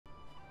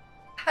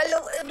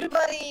Hello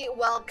everybody,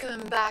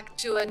 welcome back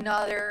to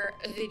another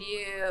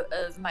video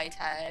of my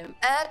time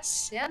at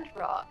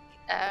Sandrock.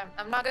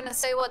 I'm not gonna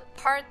say what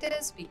part it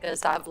is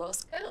because I've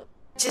lost count.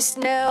 Just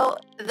know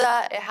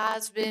that it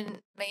has been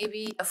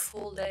maybe a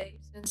full day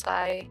since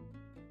I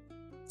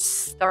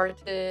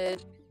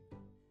started,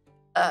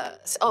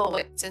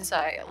 since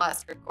I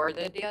last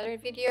recorded the other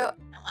video.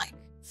 I'm like,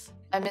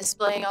 I miss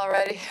playing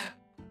already.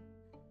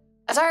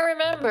 As I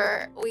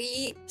remember,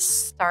 we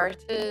started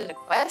the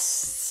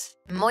quest,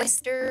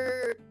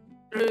 Moisture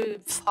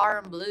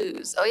Farm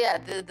Blues. Oh yeah,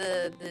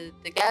 the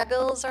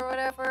Geegles or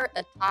whatever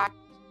attacked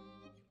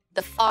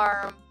the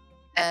farm,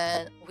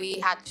 and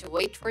we had to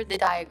wait for the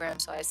diagram.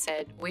 So I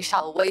said we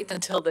shall wait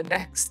until the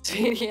next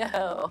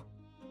video.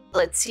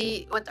 Let's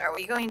see, what are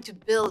we going to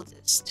build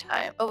this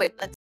time? Oh wait,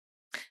 did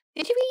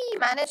we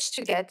manage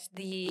to get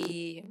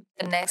the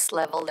next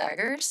level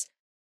daggers?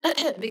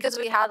 Because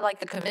we had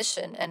like a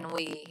commission and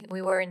we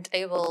weren't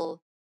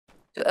able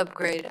to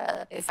upgrade,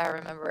 if I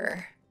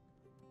remember.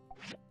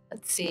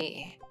 Let's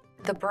see,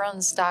 the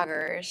bronze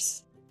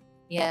daggers.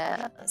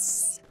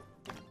 Yes,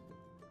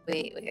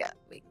 we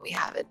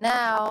have it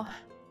now.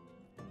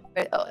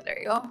 But, oh, there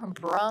you go,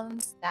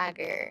 bronze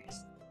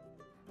daggers.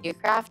 You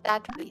craft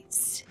that,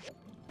 please.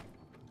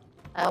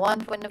 I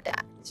want one of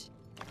that.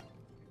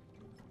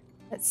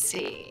 Let's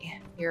see,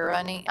 you're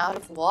running out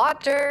of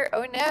water.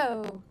 Oh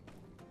no.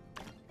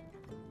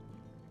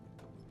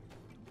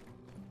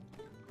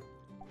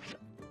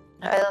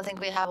 I don't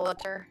think we have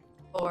water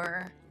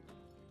for...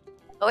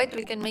 Oh wait,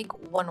 we can make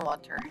one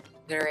water.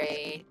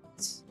 Great.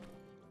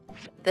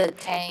 The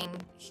tank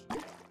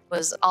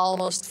was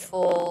almost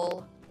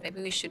full.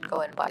 Maybe we should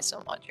go and buy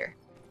some water.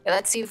 Okay,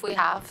 let's see if we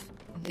have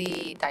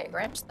the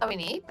diagrams that we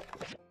need.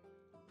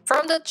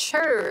 From the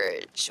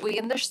church, we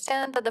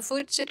understand that the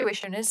food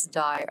situation is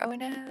dire. Oh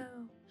no.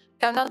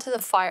 Come down to the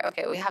fire.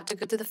 Okay, we have to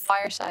go to the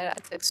fireside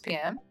at 6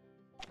 p.m.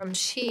 From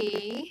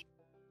she...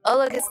 Oh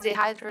look, it's the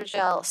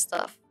hydrogel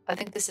stuff. I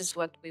think this is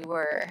what we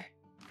were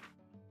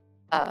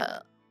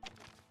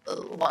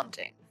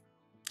wanting.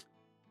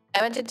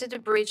 I went into the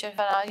breach and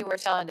found out you were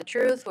telling the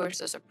truth. We were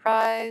so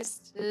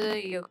surprised.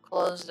 You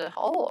closed the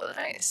hole.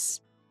 Nice.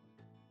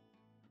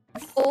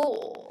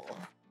 Oh.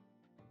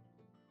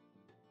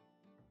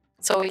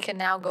 So we can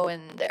now go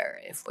in there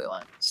if we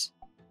want.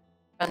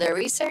 From the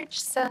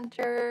research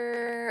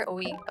center,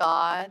 we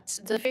got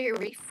the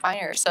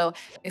refiner. So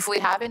if we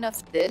have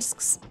enough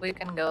discs, we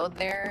can go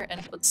there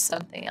and put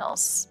something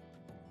else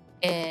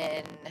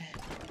in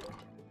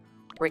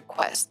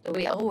request.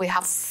 We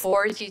have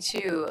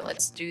 42.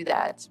 Let's do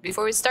that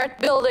before we start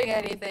building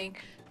anything.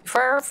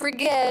 Before I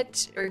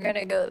forget, we're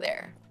gonna go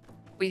there.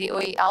 We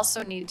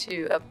also need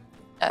to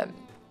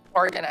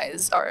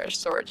organize our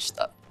storage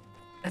stuff.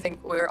 I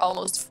think we're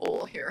almost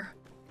full here.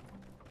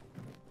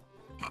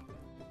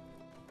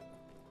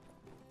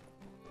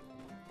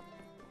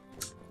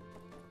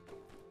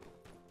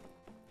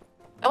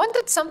 I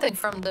wanted something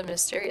from the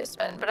mysterious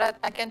man, but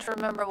I can't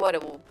remember what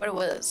it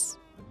was.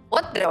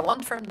 What did I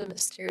want from the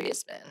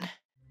mysterious man?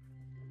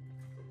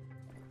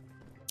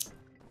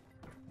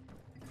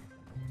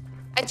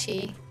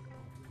 IT.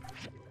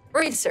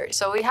 Research.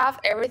 So we have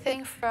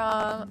everything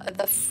from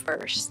the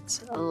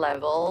first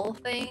level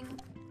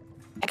thing.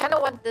 I kind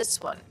of want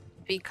this one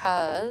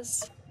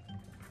because...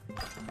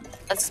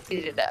 Let's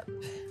speed it up.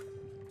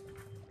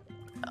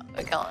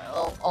 We can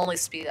only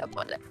speed up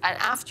one. And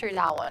after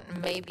that one,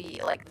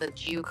 maybe like the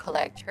dew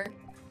collector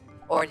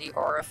or the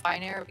ore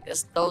refiner,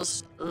 because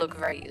those look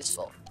very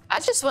useful. I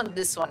just want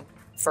this one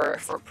for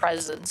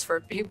presents for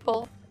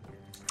people.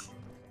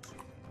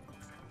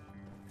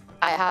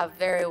 I have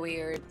very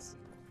weird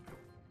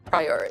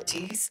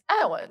priorities.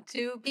 I want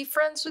to be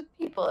friends with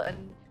people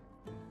and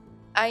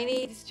I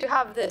need to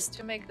have this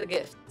to make the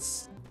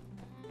gifts.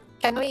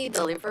 Can we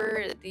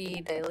deliver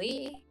the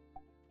daily?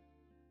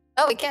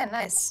 Oh, we can.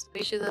 Nice.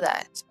 We should do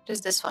that.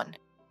 Just this one.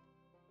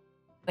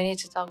 We need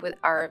to talk with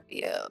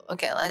RBO.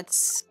 Okay,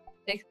 let's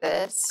take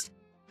this.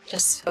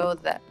 Just so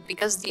that...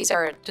 Because these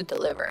are to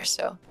deliver,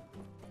 so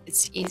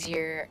it's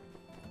easier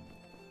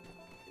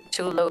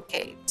to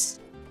locate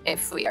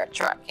if we are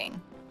tracking.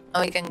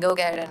 And we can go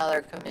get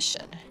another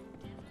commission.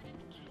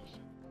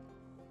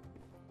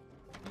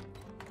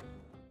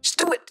 Just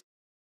do it!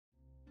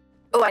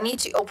 Oh, I need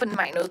to open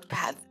my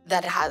notepad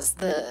that has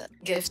the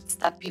gifts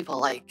that people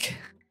like.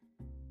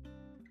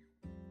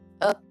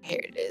 Oh, here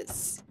it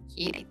is.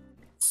 Here it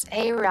is.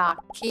 Hey,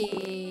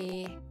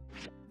 Rocky.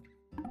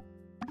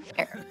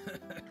 Here.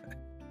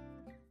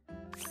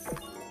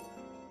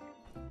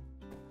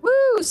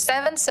 Woo!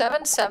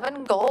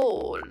 777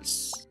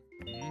 goals.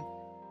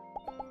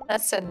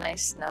 That's a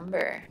nice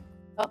number.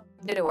 Oh,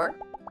 did it work?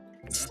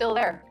 It's still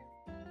there.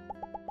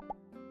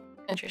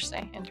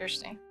 Interesting,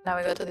 interesting. Now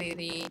we go to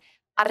the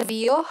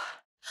Arvio.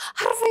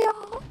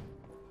 Arvio!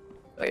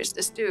 Where's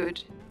this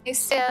dude? Hey,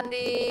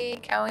 Sandy.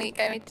 Can we...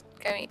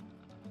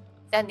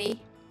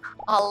 Sandy.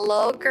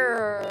 Hello,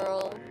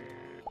 girl.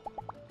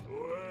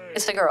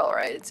 It's a girl,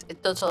 right?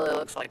 It totally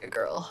looks like a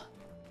girl.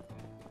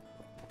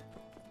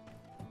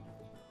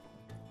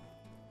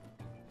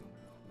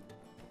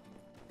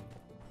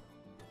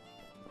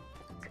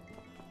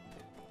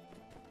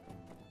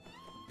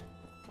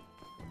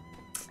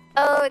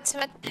 Oh, it's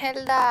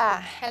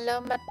Matilda. Hello,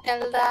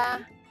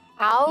 Matilda.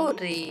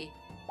 Howdy.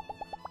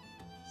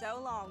 So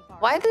long, partner.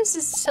 Why does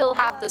it still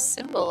have the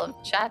symbol of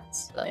chat?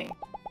 Like,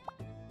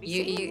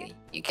 you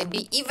can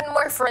be even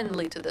more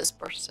friendly to this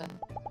person.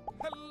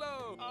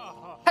 Hello.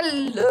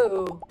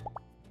 Hello.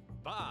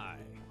 Bye.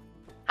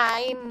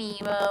 Hi,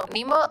 Nemo.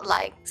 Nemo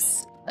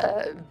likes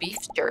beef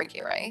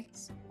jerky, right?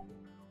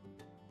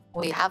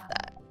 We have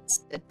that.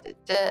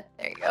 There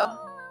you go.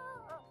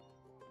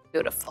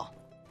 Beautiful.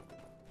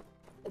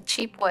 A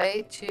cheap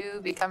way to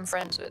become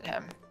friends with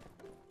him.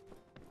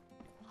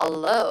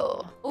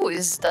 Hello. Ooh,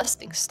 he's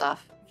dusting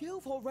stuff.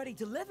 You've already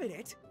delivered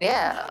it?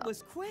 Yeah. That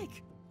was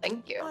quick.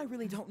 Thank you. I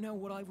really don't know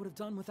what I would have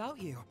done without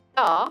you.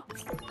 Aw.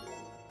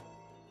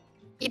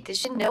 He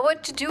doesn't know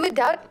what to do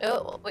without.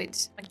 Oh,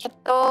 wait.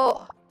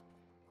 Macchiato.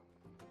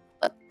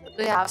 What? Do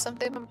we have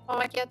something for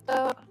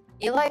Macchiato?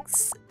 He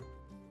likes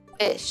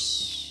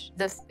fish.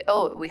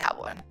 Oh, we have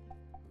one.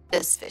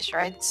 This fish,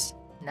 right?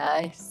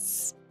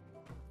 Nice.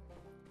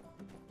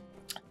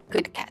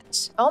 Good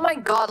catch. Oh my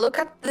god, look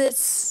at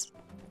this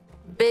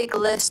big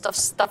list of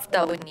stuff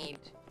that we need.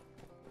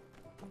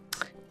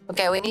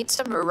 Okay, we need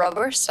some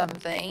rubber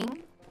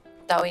something.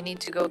 Now we need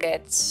to go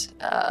get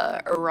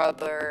a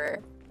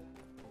rubber...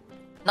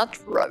 Not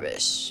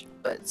rubbish,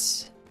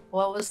 but...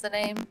 What was the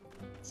name?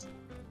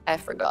 I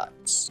forgot.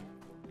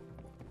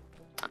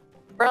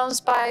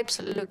 Bronze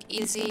pipes look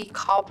easy.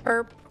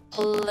 Copper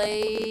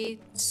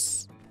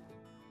plates.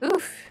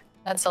 Oof,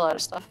 that's a lot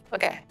of stuff.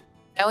 Okay.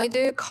 Can we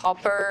do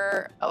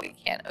copper? Oh, we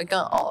can't. We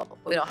can't. Oh,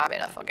 we don't have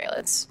enough. Okay,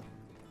 let's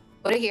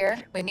put it here.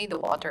 We need the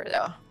water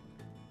though.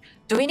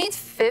 Do we need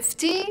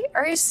 50?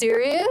 Are you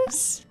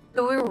serious?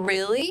 Do we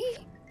really?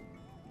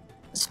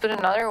 Let's put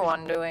another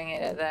one doing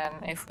it then.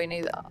 If we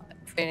need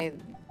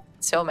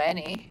so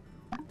many.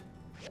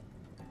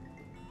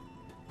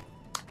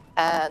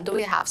 Do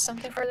we have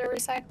something for the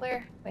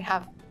recycler? We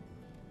have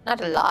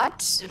not a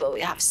lot, but we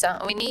have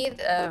some. We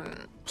need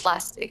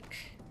plastic.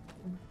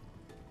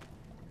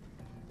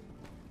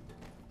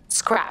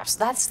 Scraps.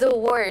 That's the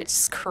word.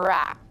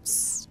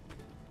 Scraps.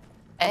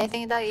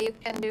 Anything that you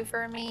can do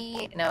for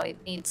me? No, it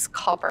needs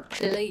copper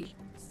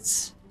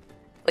plates.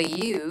 But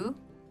you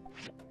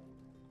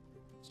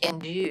can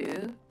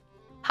do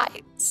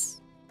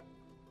pipes.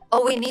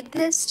 Oh, we need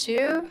this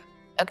too?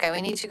 Okay,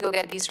 we need to go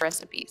get these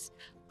recipes.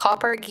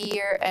 Copper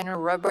gear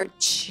and rubber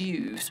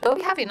tubes. But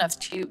we have enough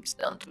tubes,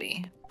 don't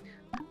we?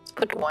 Let's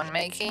put one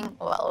making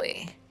while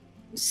we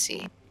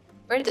see.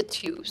 Where are the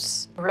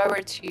tubes?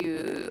 Rubber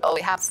tube. Oh,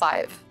 we have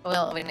 5.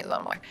 Well, we need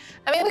one more.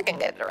 I mean, we can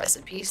get the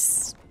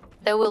recipes.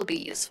 They will be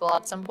useful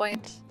at some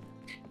point.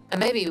 And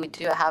maybe we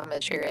do have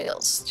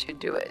materials to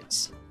do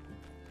it.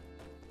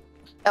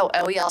 Oh,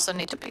 and we also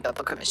need to pick up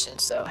a commission,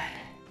 so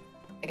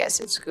I guess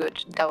it's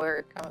good that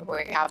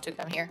we have to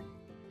come here.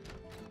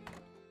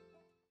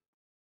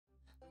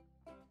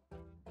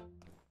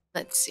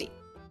 Let's see.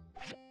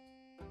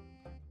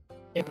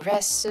 The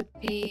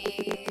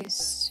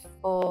recipes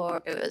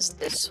for, it was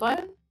this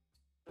one,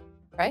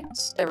 right?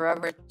 The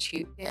rubber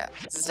tube, yeah,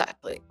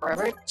 exactly.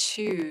 Rubber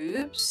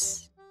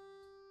tubes.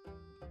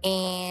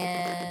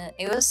 And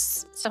it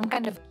was some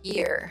kind of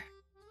gear.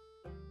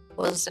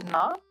 Was it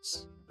not?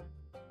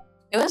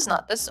 It was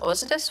not this,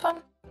 was it this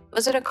one?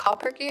 Was it a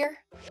copper gear?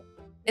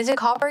 Is it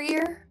copper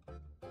gear?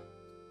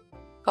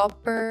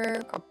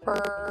 Copper.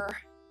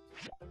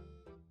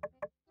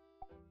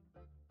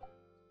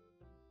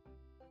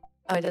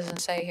 Oh, it doesn't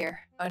say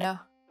here. Oh no.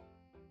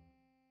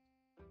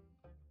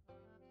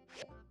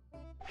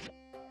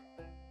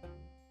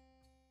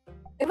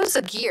 It was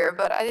a gear,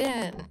 but I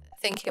didn't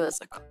think it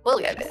was a... We'll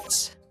get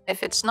it.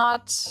 If it's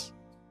not,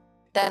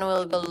 then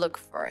we'll go look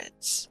for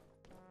it.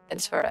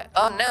 It's for it.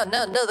 Oh no,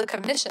 the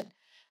commission.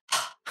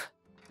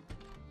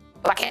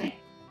 Back in.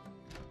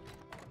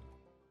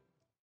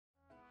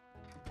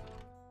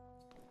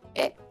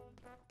 Okay.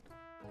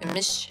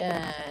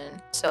 Commission.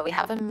 So we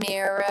have a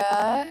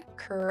mirror,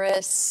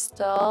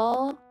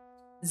 crystal,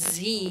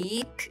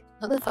 Zeke.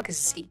 Who the fuck is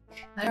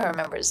Zeke? I don't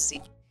remember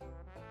Zeke.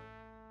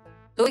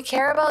 Do we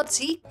care about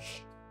Zeke?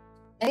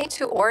 I need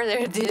to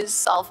order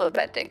this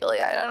alphabetically.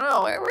 I don't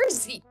know.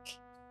 Where's Zeke?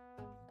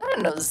 I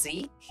don't know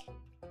Zeke.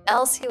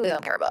 Elsie, we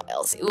don't care about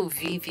Elsie. Ooh,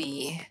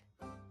 Vivi.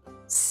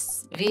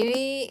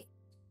 Vivi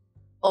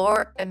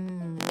or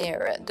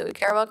Amira. Do we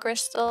care about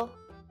Crystal?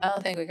 I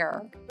don't think we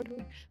care.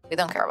 We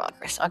don't care about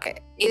Crystal. Okay,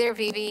 either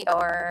Vivi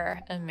or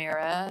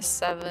Amira.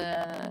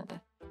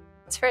 7.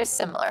 It's very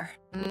similar.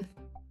 I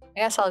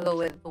guess I'll go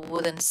with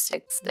wooden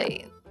sticks.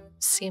 They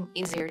seem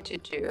easier to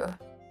do.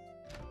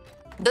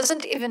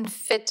 Doesn't even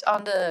fit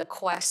on the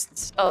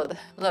quests. Oh,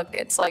 look,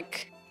 it's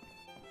like...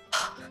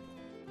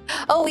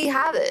 Oh, we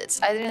have it.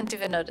 I didn't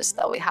even notice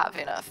that we have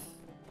enough.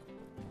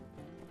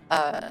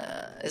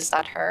 Is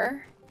that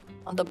her?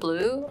 On the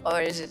blue?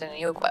 Or is it a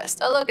new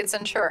quest? Oh, look, it's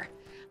Ensure.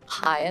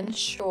 Hi,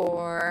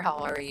 Ensure. How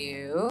are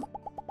you?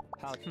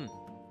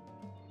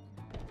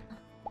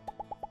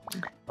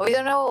 We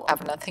don't know. I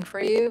have nothing for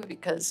you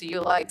because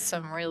you like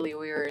some really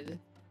weird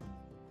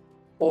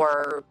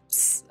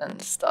orbs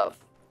and stuff.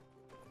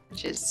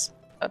 Which is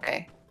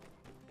okay.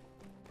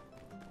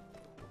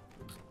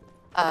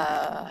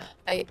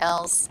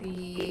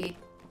 ILC.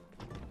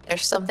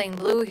 There's something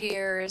blue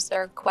here. Is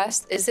there a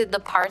quest? Is it the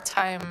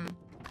part-time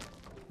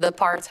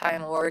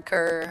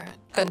worker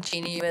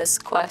continuous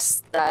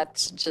quest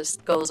that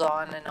just goes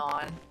on and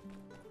on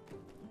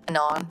and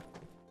on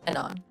and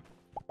on?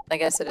 I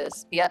guess it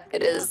is. Yeah,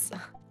 it is.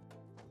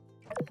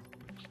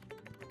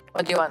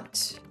 What do you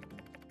want?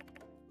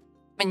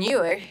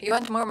 Manure? You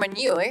want more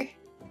manure?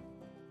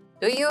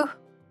 Do you?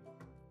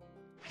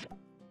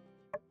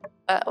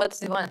 What does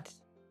he want?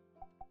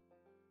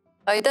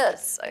 Oh, he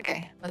does.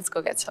 Okay, let's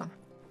go get some.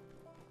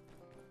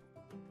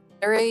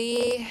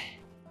 3,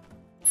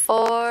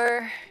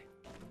 4.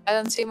 I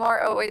don't see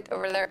more. Oh, wait,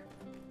 over there.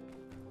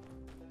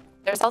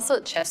 There's also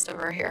a chest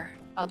over here.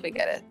 How do we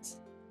get it?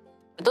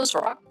 Are those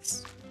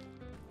rocks?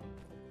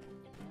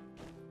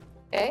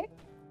 Okay.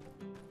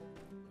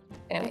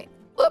 Anyway,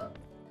 whoop.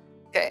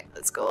 Okay,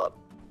 let's go up.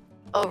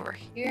 Over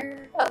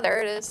here. Oh,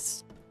 there it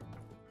is.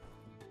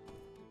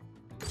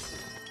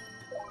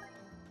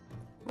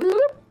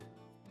 Whoop.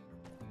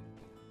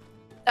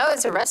 Oh,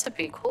 it's a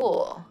recipe.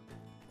 Cool.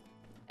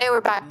 Hey,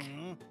 we're back.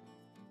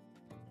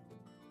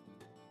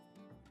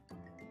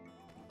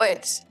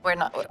 Wait, we're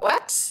not.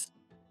 What?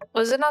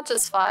 Was it not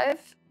just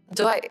 5?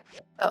 Do I?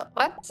 Oh,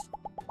 what?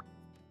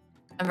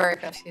 I'm very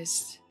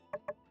confused.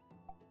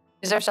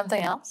 Is there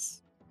something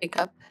else? Pick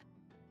up.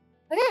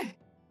 Okay,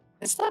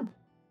 it's done.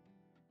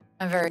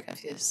 I'm very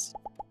confused.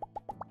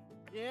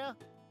 Yeah.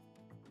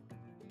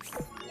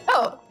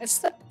 Oh, it's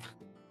done.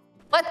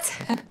 What?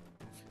 That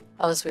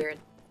was weird.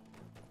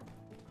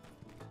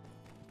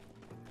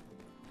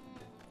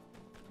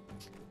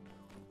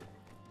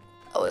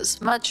 That was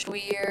much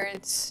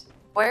weird.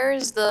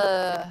 Where's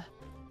the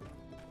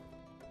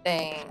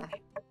thing?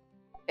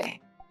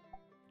 Okay.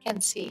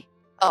 Can't see.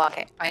 Oh,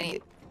 okay. I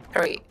need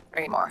 3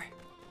 more.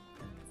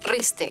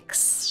 3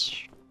 sticks.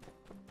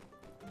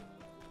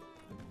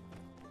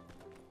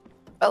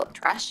 Oh,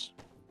 trash.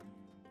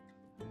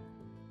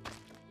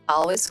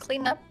 Always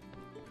clean up.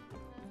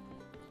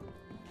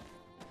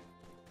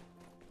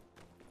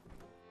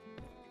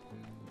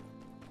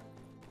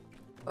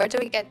 Where do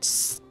we get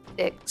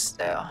sticks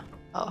though?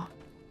 Oh.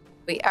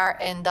 We are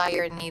in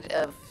dire need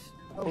of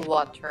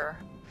water.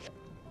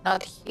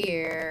 Not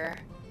here.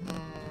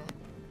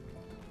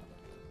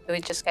 Do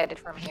we just get it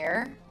from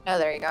here? Oh,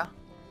 there you go.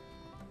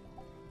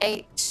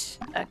 8.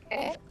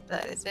 Okay,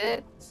 that is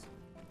it.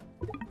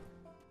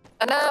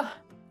 Oh no!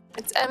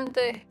 It's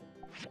empty.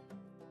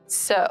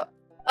 So,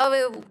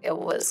 oh, it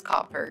was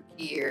copper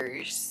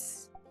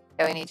gears.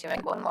 Okay, we need to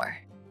make 1 more.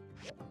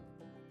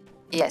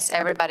 Yes,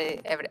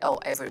 everything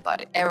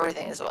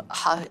is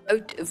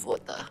out of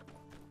water.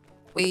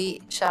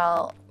 We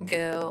shall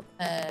go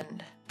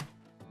and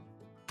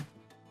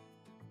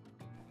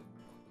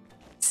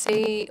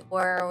see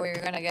where we're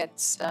gonna get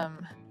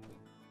some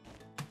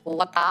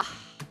water.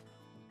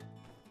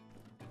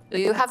 Do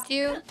you have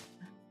dew?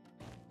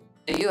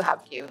 Do you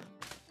have dew?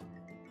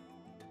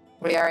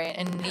 We are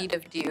in need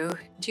of dew.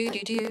 Dew.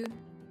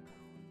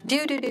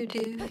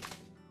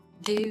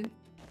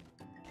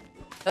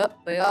 Oh,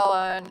 we got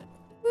one.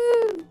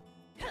 Woo!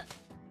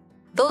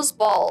 Those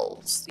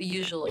balls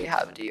usually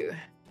have dew.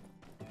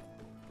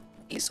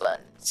 These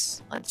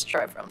ones. Let's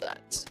try from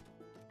that.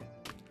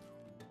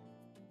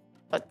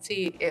 Let's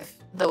see if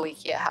the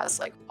wiki has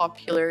like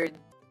popular.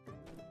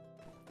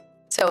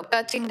 So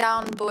cutting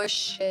down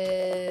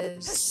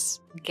bushes,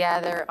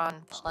 gather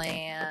on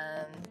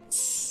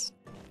plants.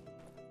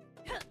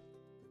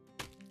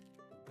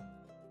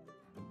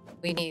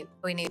 We need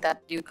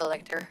that dew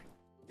collector.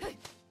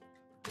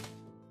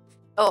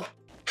 Oh.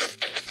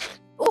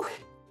 Ooh.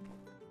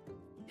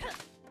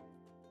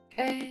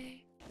 Okay.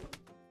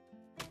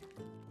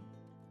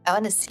 I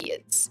want to see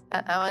it.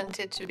 I want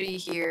it to be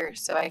here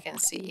so I can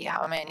see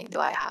how many do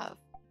I have.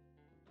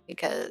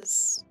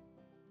 Because...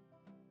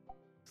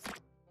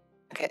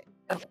 Okay.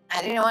 Oh,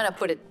 I didn't want to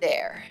put it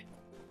there.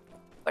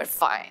 But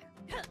fine.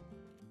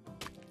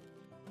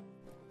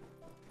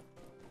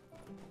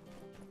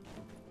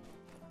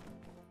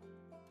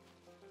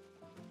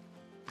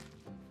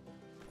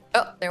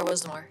 Oh, there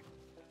was more.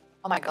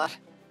 Oh my god.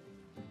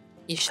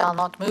 You shall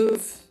not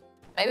move.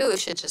 Maybe we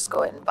should just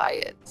go and buy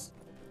it.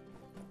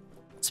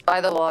 Let's buy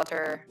the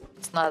water.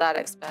 It's not that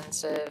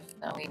expensive.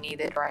 No, we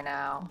need it right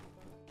now.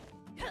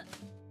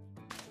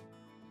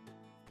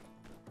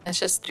 Let's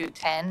just do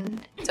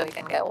 10 so we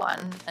can get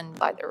 1 and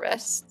buy the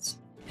rest.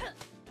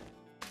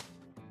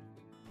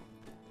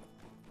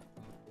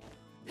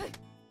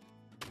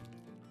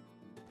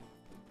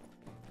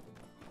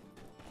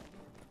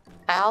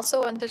 I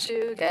also wanted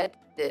to get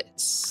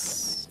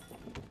this.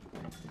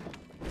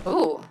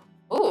 Ooh,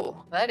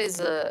 that is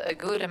a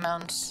good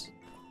amount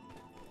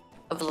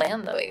of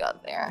land that we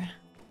got there.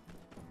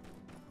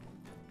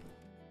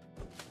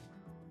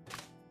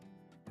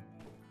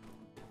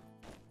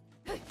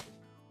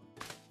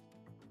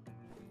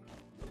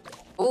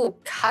 Ooh,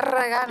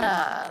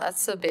 Karagana.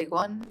 That's a big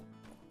one.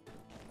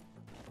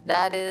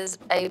 That is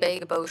a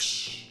big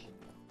bush.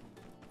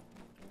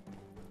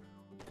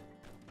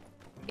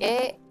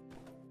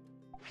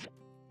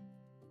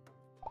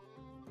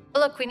 Oh,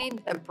 look, we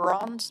need a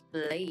bronze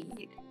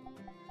blade.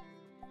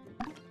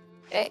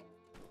 Okay.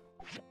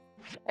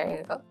 There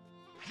you go.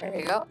 There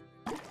you go.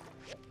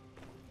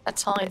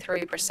 That's only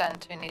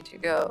 3%. We need to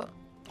go.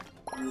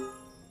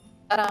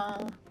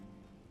 Ta-da!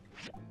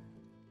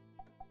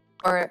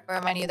 Where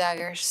are my new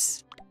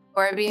daggers?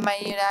 Where be my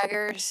new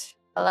daggers?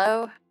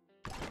 Hello?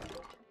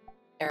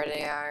 There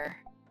they are.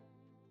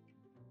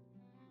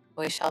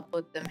 We shall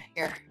put them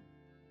here.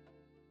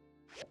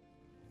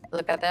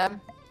 Look at them.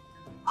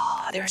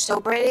 Oh, they're so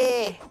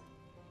pretty.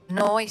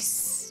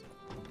 Nice.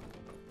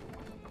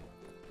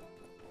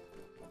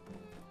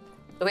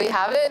 Do we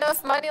have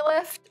enough money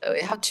left? Oh,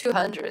 we have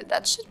 200.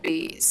 That should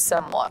be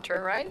some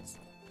water, right?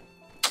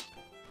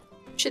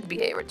 Should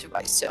be able to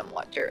buy some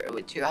water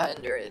with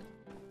 200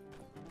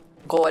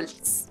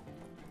 golds.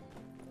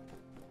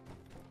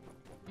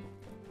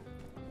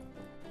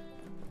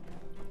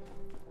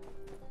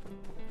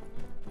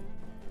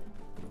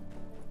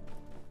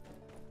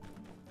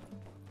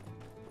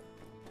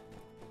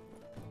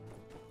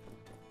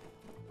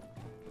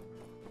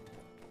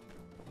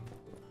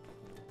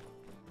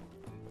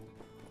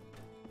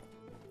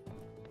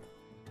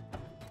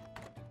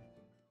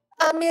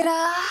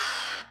 Amira!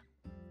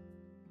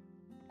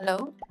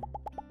 Hello?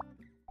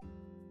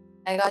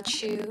 I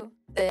got you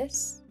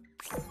this.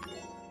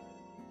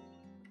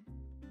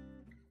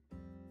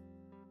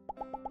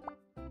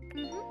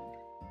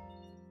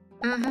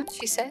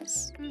 She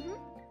says.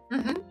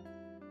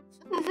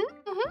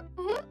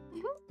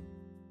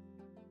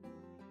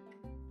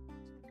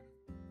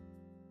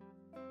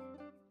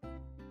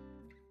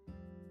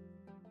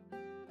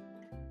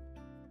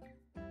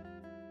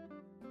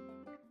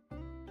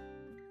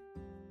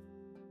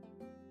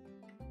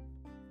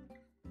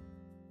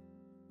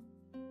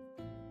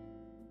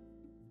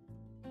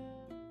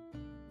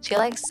 She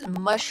likes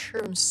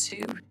mushroom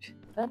soup.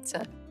 That's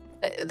it.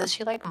 Does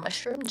she like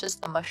mushroom?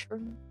 Just a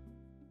mushroom?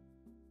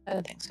 I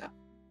don't think so.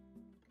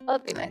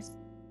 That'd be nice.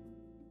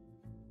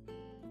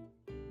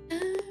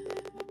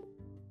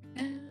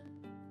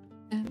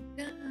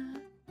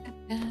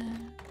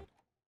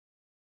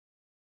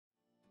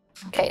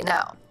 Okay,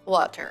 now,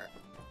 water.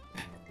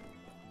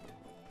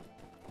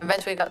 I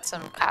bet we got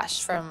some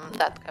cash from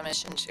that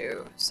commission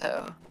too,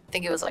 so I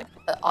think it was like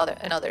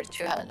another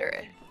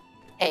 200.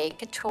 Hey,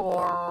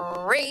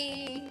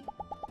 Katori!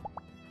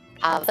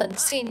 Haven't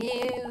seen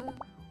you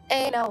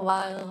in a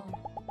while.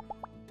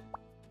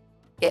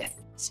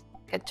 Gift.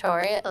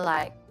 Katori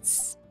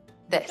likes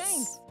this.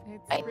 Thanks.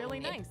 It's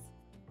really nice.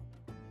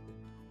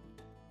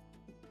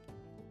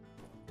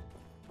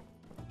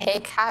 Hey,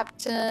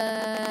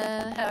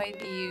 Captain. How are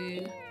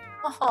you?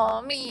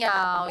 Oh,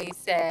 meow, he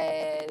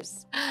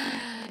says.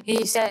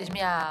 He says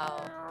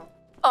meow.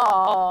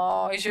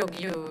 Oh, he's so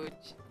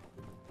cute.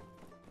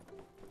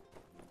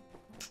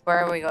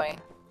 Where are we going?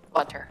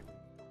 Water.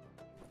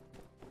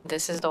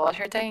 This is the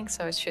water tank,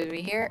 so it should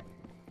be here.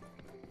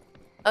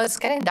 Oh, it's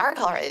getting dark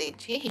already.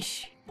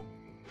 Jeez.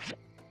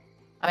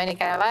 How many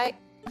can I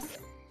buy?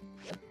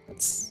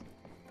 It's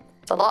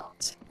a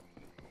lot.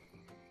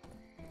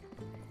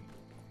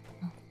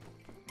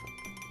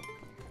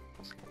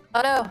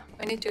 Oh no,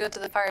 we need to go to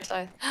the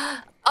fireside.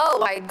 Oh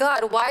my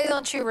god, why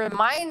don't you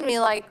remind me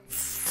like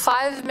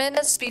 5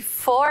 minutes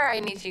before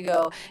I need to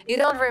go? You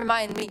don't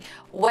remind me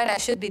when I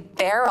should be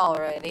there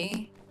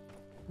already.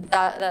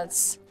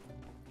 That's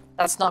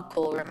not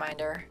cool,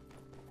 reminder.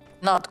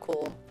 Not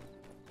cool.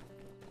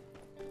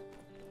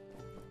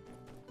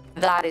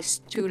 That is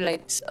too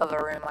late of a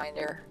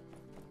reminder.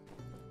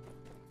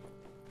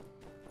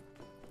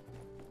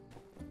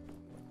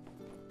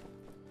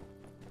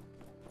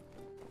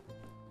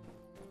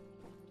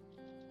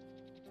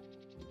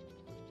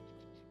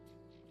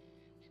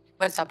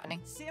 What's happening?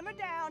 Simmer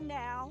down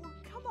now.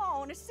 Come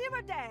on,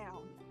 simmer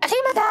down.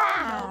 Simmer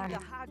down! The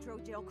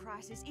hydrogel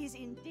crisis is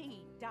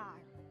indeed dire.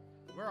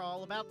 We're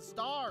all about to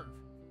starve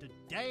to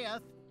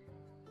death.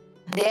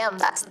 Damn,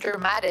 that's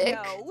dramatic.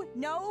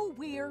 No,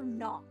 we're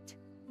not.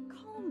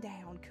 Calm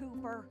down,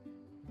 Cooper.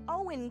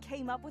 Owen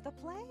came up with a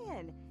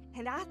plan,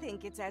 and I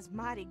think it's as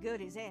mighty good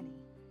as any.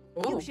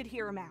 Ooh. You should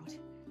hear him out.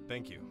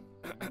 Thank you.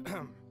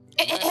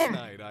 Last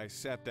night, I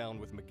sat down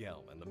with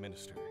Miguel and the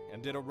minister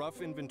and did a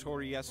rough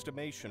inventory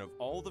estimation of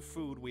all the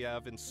food we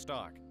have in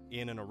stock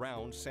in and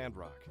around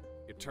Sandrock.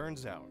 It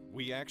turns out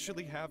we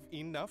actually have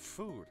enough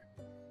food,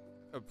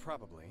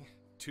 probably,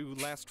 to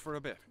last for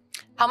a bit.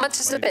 How much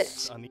is a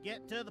bit?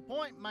 Get to the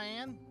point,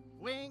 man.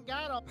 We ain't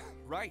got a...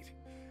 Right.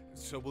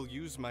 So we'll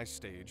use my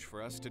stage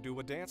for us to do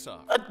a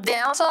dance-off. A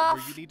dance-off?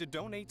 Where you need to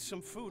donate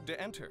some food to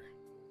enter.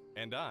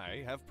 And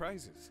I have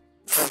prizes.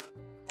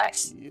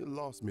 Nice. You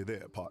lost me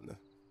there, partner.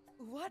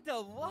 What the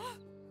what?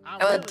 I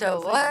What really the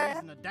don't see a what?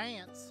 reason to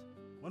dance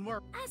when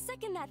we're... I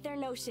second that their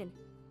notion.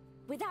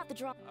 Without the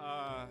drum.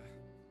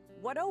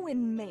 What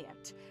Owen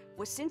meant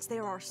was since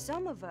there are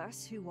some of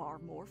us who are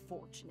more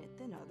fortunate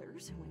than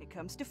others when it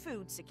comes to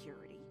food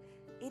security,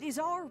 it is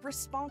our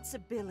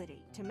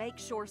responsibility to make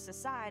sure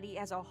society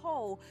as a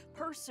whole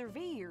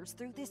perseveres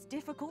through this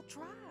difficult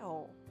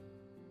trial.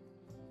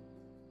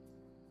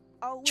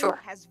 Owen Sure.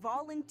 has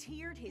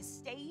volunteered his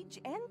stage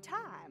and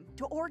time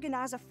to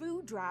organize a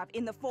food drive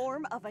in the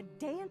form of a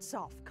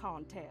dance-off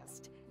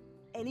contest.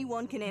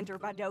 Anyone can enter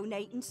by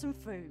donating some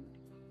food.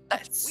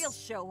 We'll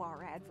show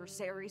our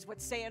adversaries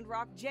what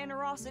Sandrock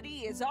generosity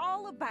is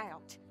all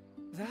about.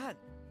 That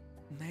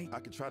I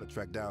could try to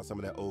track down some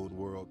of that old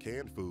world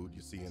canned food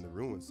you see in the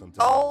ruins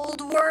sometimes.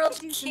 Old world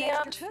Do some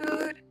canned extra cooking.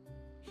 food.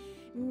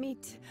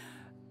 Meat.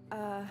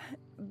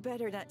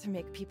 Better not to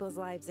make people's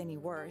lives any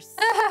worse.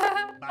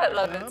 I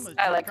love Bum, it. is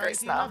I too like her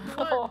crazy style. enough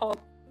to work.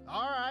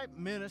 All right,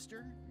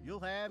 Minister, you'll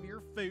have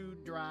your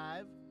food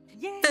drive.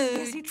 Yes,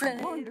 Food it's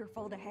drive.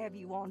 wonderful to have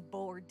you on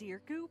board,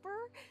 dear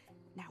Cooper.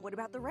 Now, what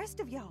about the rest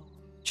of y'all?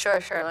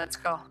 Sure, let's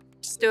go.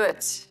 Just do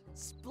it.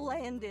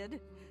 Splendid.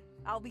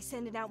 I'll be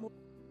sending out more.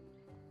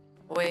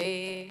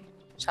 We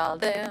shall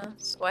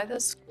dance. Why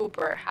does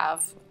Cooper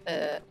have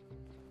a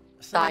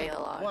See,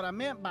 dialogue? What I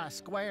meant by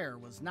square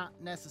was not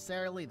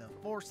necessarily the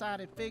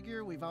four-sided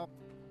figure we've all...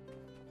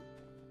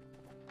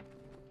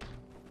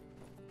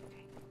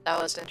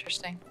 That was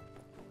interesting.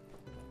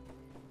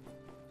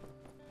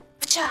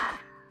 Cha!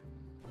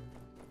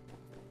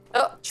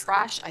 Oh,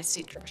 trash. I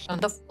see trash on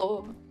the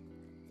floor.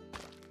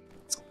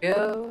 Let's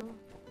go.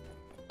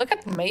 Look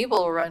at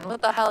Mabel run.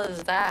 What the hell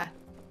is that?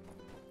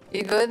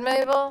 You good,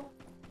 Mabel?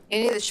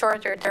 You need a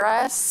shorter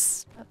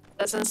dress?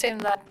 Doesn't seem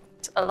that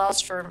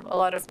allows for a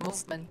lot of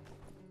movement.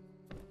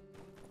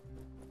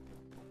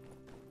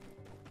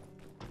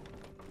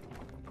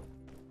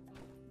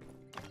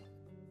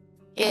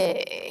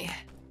 Yay.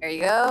 There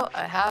you go.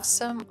 I have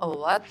some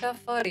water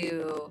for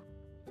you.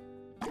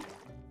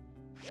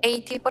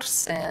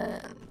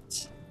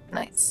 80%.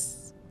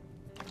 Nice.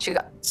 What you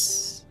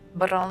got?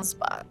 Bronze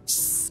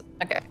box.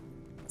 Okay.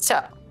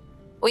 So,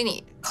 we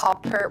need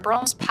copper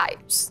bronze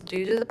pipes. Do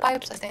you do the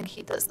pipes? I think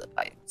he does the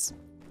pipes.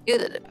 You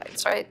did the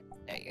pipes, right?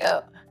 There you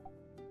go.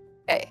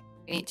 Okay.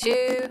 We need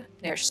 2.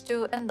 There's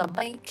 2 in the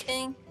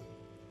making.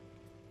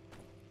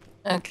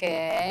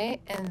 Okay.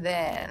 And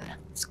then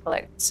let's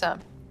collect some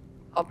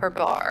copper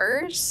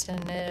bars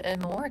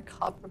and more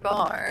copper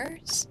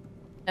bars.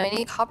 And we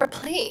need copper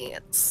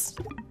plates.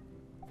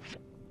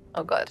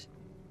 Oh god.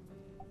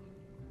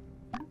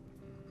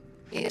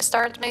 You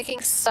start making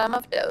some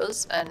of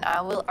those and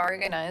I will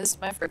organize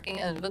my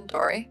freaking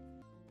inventory.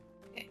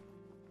 Okay.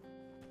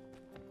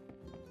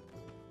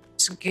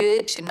 It's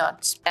good to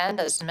not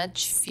spend as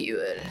much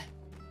fuel.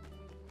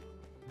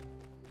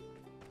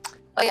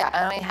 Oh yeah,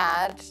 and we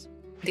had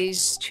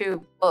these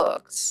 2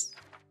 books.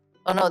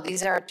 Oh no,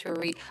 these are to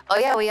read. Oh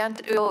yeah, we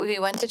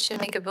wanted to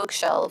make a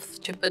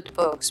bookshelf to put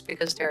books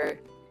because they're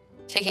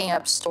taking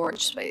up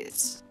storage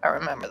space. I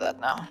remember that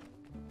now.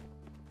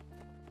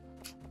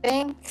 I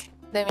think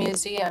the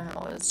museum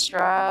was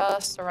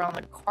just around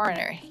the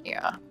corner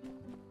here.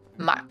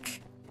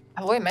 Mac.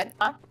 Have we met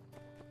Mac?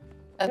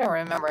 I don't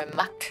remember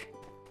Mac.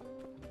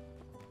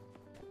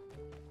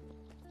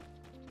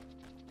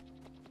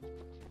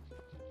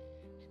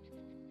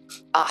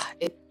 Ah,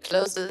 it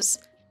closes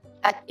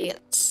at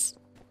 8.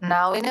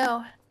 Now we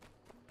know.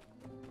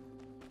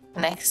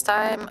 Next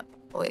time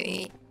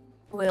we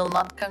will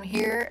not come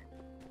here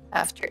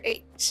after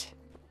 8.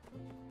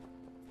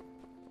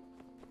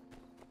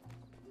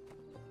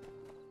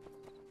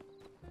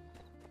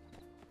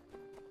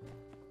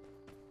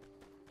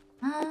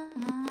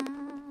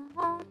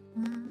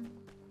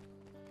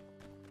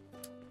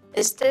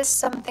 Is this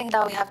something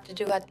that we have to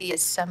do at the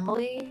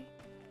assembly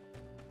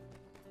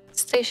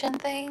station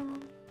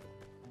thing?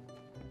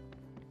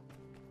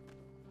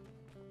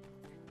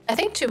 I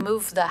think to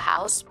move the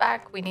house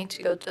back, we need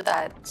to go to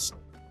that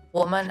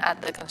woman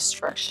at the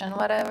construction,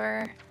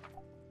 whatever.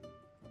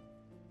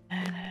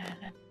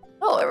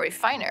 Oh, a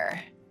refiner.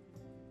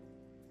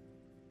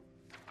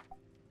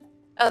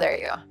 Oh, there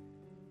you go.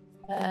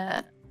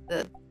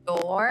 The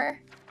door.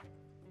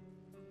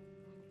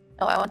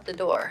 Oh, I want the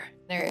door.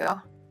 There you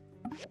go.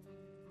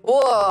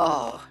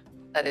 Whoa,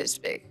 that is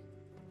big.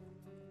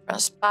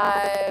 Bronze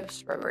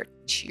pipes, rubber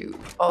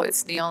tube. Oh,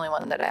 it's the only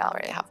one that I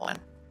already have one.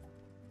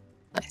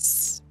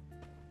 Nice.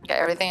 Okay,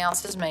 everything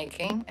else is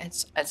making.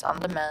 It's on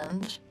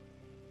demand.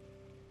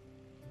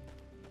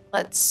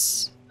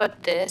 Let's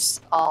put this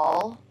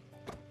all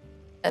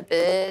a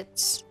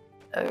bit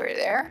over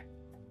there.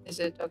 Is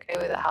it okay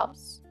with the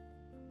house?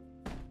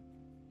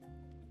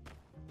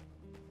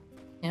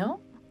 No?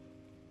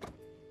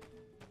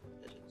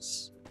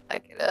 Just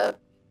back it up.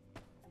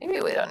 Maybe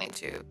we don't need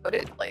to put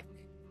it like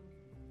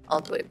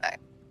all the way back.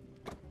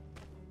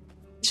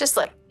 It's just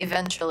like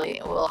eventually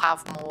we'll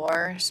have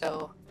more,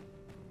 so.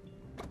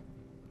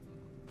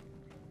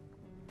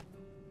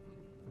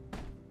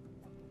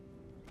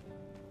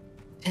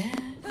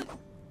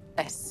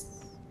 Nice.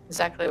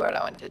 Exactly what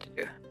I wanted to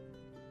do.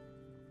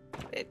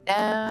 Put it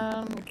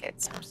down,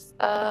 get some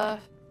stuff.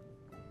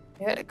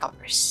 Get a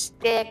copper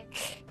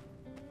stick.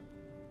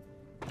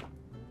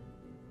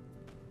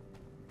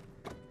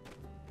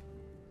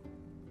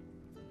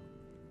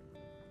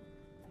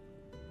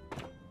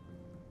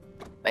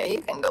 Wait,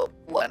 you can go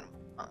one.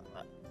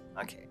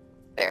 Okay,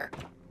 there.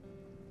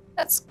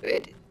 That's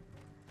good.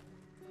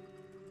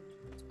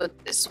 Let's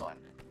put this one?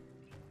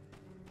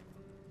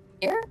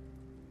 Here?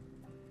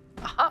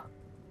 Aha.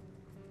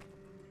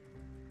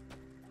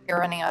 You're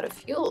running out of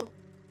fuel.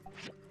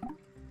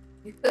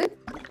 You good?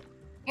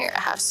 Here,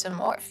 I have some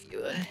more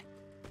fuel.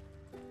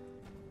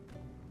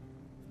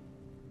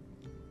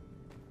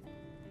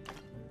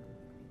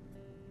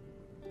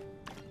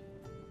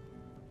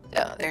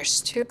 So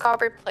there's 2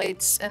 copper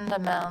plates in the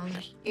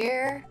mound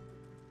here.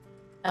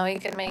 Now we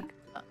can make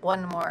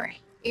one more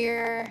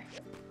here.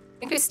 I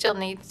think we still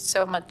need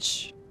so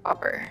much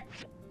copper.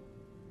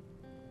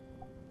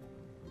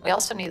 We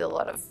also need a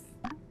lot of...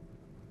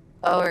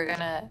 Oh, we're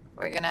gonna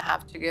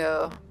have to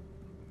go...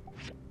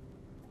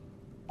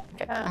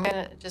 Okay, I'm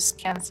gonna just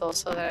cancel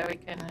so that we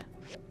can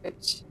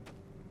put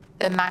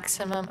the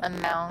maximum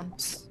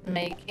amount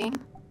making.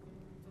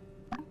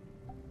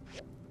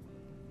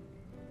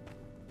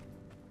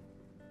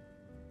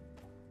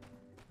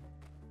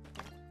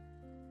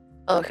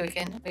 Oh, look, we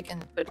can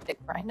put the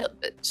grind a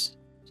bit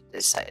to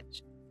this side.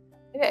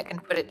 Maybe I can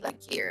put it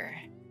like here.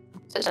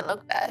 It doesn't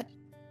look bad.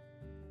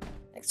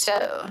 Like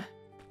so.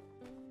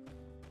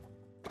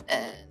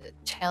 And the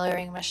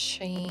tailoring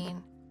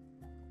machine.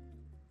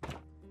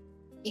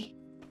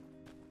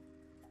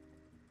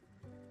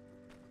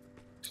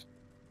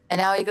 And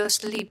now we go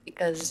sleep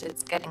because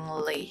it's getting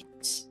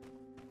late.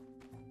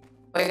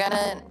 We're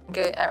gonna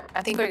go.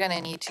 I think we're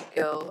gonna need to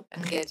go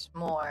and get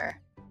more.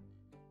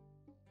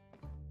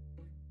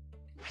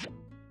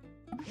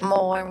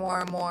 More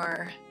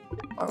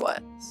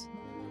what?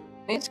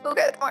 We need to go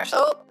get more.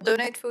 So,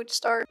 donate food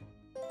start.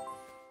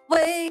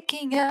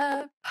 Waking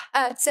up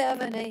at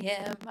 7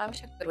 a.m. I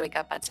wish I could wake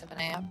up at 7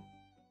 a.m.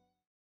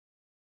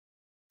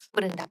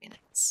 Wouldn't that be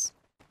nice?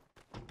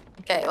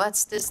 Okay,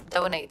 what's this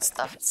donate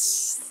stuff?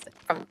 It's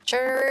from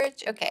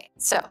church. Okay,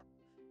 so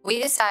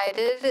we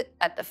decided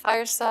at the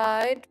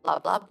fireside, blah,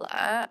 blah,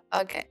 blah.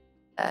 Okay,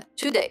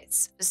 2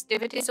 days.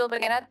 Festivities will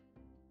begin at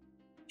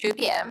 2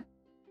 p.m.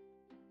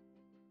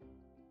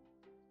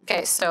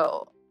 Okay,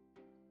 so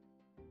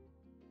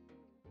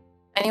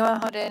anyone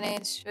who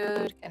donates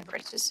food can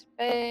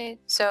participate.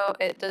 So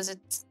does it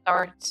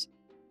start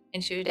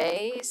in 2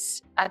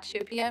 days at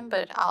 2 p.m.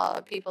 But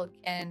people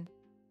can.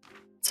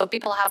 So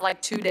people have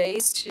like 2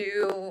 days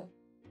to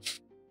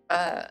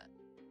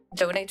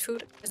donate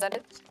food. Is that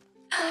it?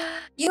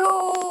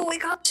 Yo, we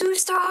got 2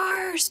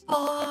 stars,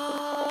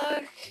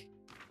 fuck.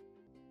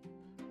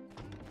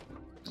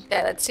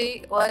 Okay, let's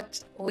see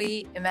what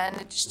we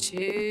managed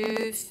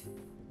to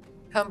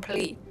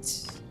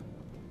complete.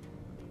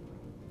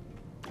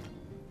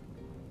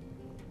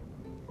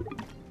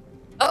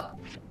 Oh!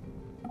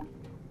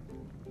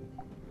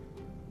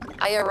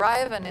 I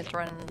arrive and it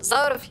runs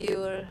out of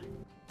fuel.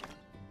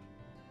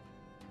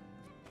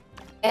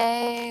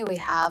 Okay, we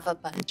have a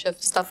bunch of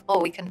stuff.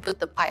 Oh, we can put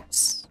the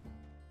pipes.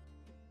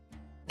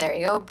 There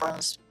you go,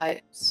 bronze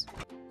pipes.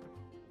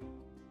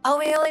 Oh,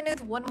 we only need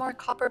 1 more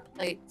copper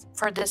plate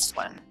for this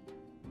one.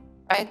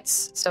 Right?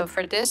 So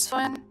for this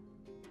one,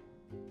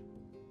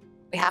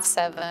 we have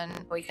 7.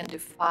 We can do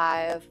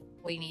 5.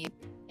 We need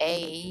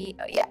 8.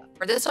 Oh, yeah,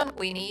 for this one,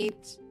 we need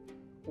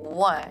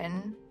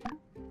 1.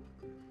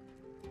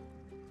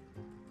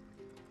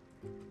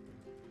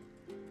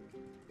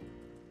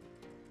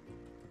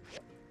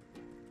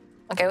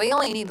 Okay, we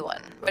only need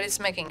 1, but it's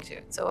making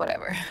 2, so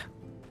whatever.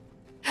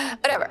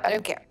 Whatever, I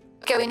don't care.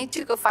 Okay, we need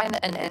to go find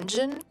an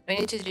engine. We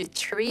need to do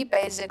 3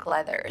 basic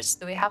leathers.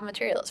 Do we have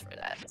materials for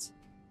that?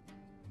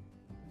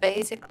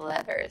 Basic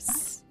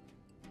leathers.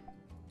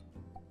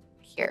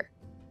 Here.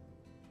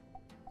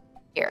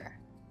 Here.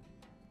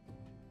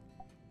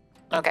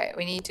 Okay,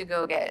 we need to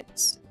go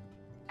get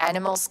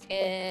animal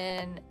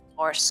skin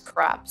or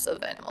scraps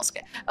of animal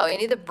skin. Oh, we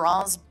need a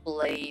bronze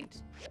blade.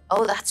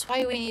 Oh, that's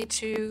why we need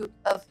 2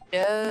 of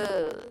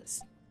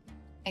those.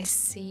 I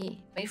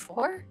see. Wait,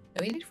 4?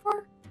 Do we need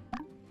 4?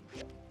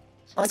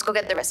 Let's go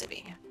get the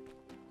recipe.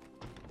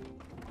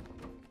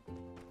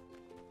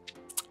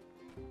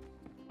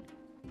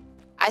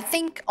 I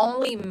think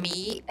only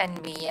me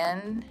and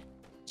Mian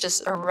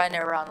just run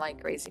around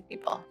like crazy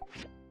people.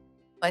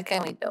 What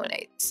can we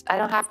donate? I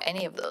don't have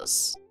any of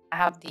those. I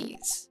have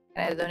these.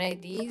 Can I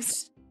donate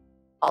these?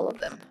 All of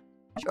them.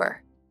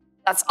 Sure.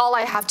 That's all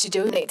I have to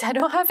donate. I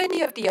don't have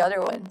any of the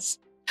other ones.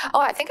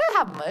 Oh, I think I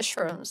have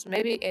mushrooms.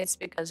 Maybe it's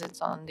because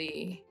it's on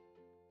the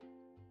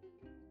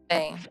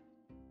thing.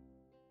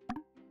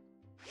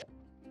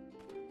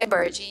 Hey,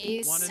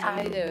 Burgies. How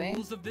you doing?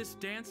 Rules of this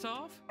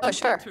dance-off? Oh,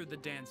 sure. To enter the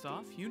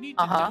dance-off, you need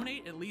to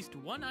donate at least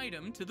 1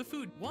 item to the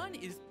food. 1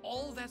 is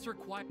all that's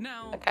required.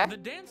 Now, the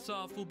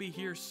dance-off will be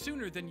here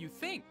sooner than you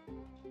think.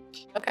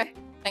 Okay,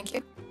 thank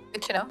you.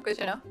 Good to know, good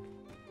to know.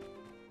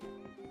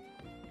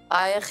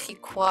 I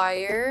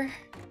require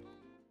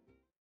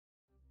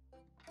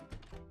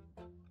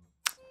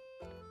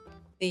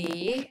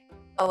the...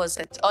 Oh, was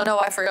it? Oh no,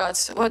 I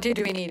forgot. What did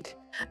we need?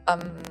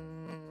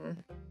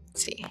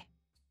 Let's see.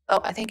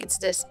 Oh, I think it's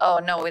this. Oh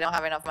no, we don't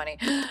have enough money.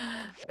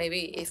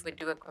 Maybe if we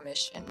do a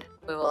commission,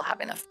 we will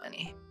have enough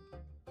money.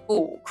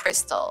 Ooh,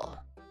 Crystal,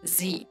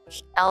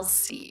 Zeke,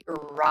 Elsie,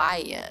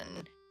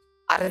 Ryan,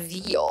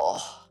 Arvio.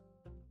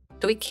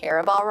 Do we care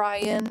about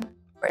Ryan?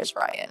 Where's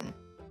Ryan?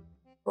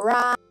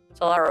 Ryan.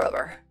 It's a lot of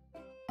rubber.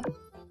 I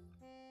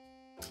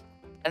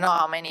don't know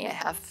how many I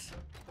have.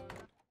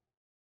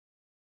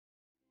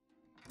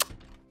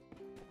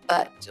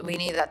 But we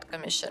need that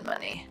commission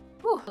money.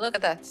 Ooh, look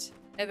at that.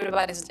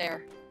 Everybody's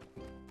there.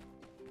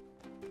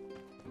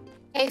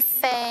 Hey,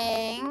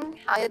 Fang.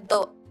 How you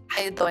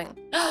doing?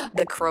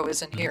 The crow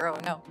isn't here. Oh,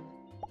 no.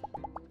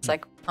 It's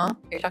like, huh?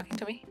 You're talking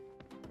to me?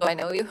 Do I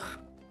know you?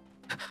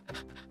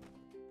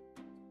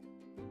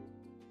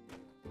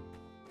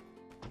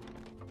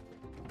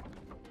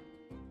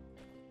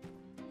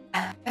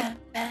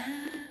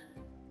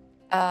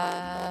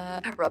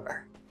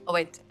 Rubber. Oh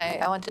wait,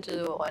 I wanted to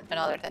do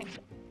another thing.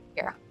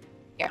 Here.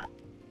 Okay.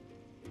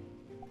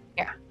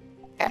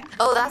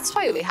 Oh, that's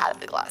why we had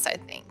the glass, I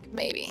think.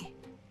 Maybe.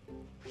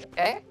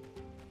 Okay.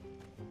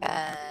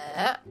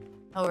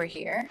 Over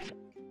here.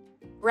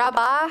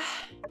 Rubber.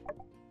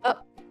 Oh.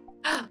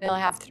 We only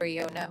have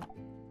 3. Oh no.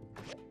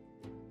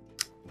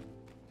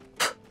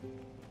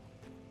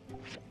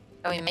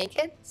 Can we make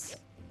it?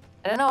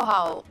 I don't know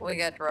how we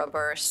get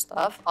rubber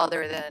stuff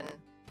other than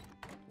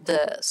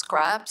the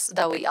scraps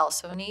that we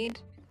also need.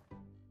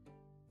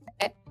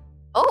 Okay.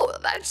 Oh,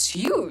 that's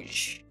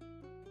huge.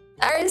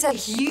 There is a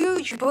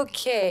huge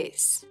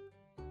bookcase.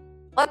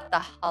 What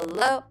the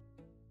hello?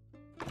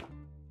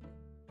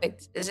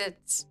 Wait, is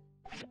it?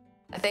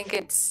 I think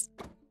it's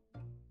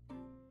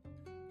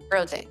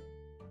rotate.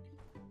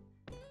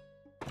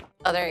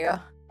 Oh, there you go.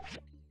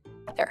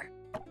 There.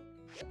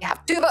 You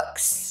have 2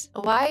 books.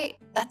 Why?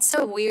 That's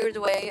a weird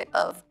way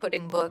of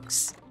putting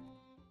books.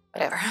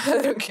 Whatever.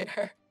 I don't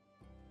care.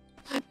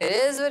 It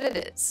is what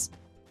it is.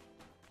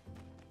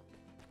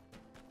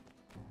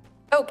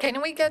 Oh,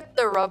 can we get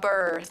the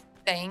rubber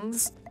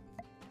things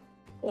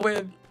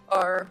with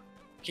our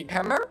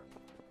hammer?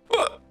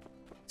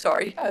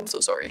 Sorry, I'm so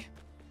sorry.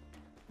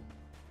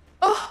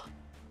 Oh,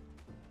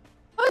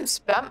 I'm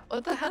spam.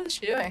 What the hell is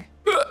she doing?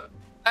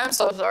 I'm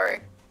so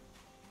sorry.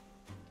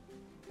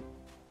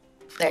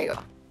 There you go.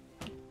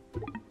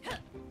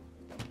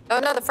 Oh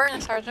no, the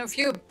furnace has no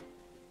fuel.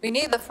 We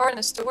need the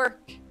furnace to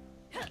work.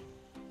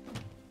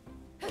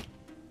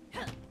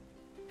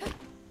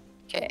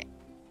 Okay.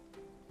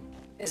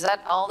 Is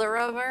that all the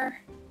rubber?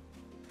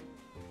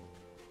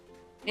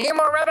 Need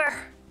more rubber!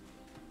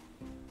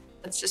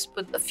 Let's just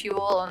put the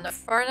fuel on the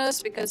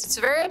furnace because it's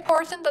very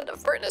important that the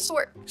furnace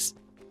works.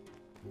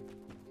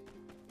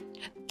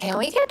 Can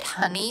we get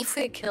honey if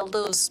we kill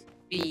those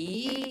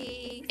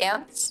bee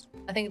ants?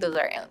 I think those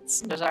are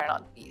ants. Those are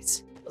not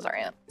bees. Those are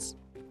ants.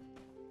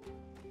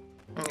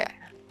 Okay.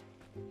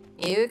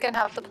 You can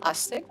have the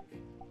plastic.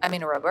 I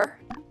mean rubber.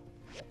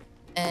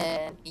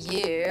 And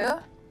you...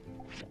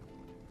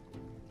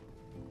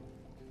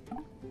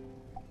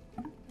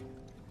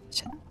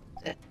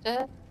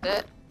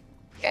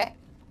 Okay.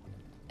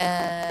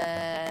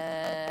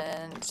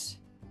 And...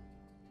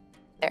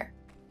 there.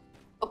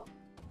 Oh.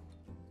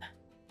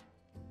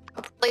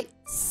 Couple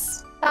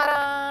plates.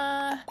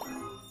 Ta-da!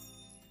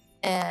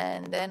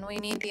 And then we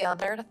need the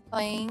other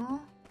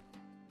thing.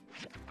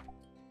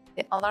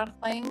 The other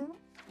thing.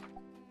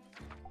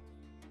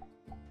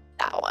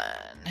 That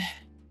one.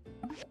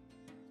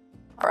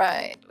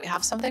 Alright, we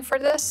have something for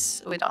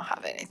this? We don't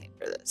have anything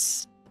for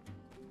this.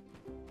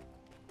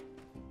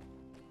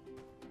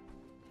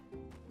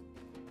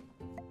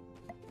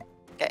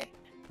 Okay.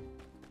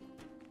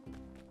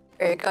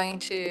 We're going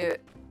to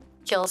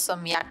kill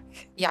some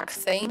yak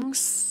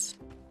things.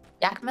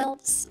 Yak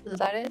melts? Is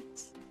that it?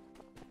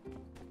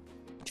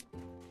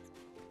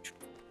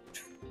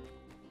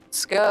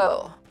 Let's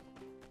go.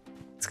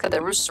 Let's get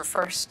the rooster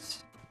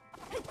first.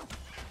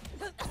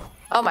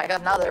 Oh my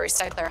god, now the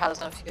recycler has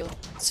no fuel.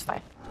 It's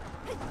fine.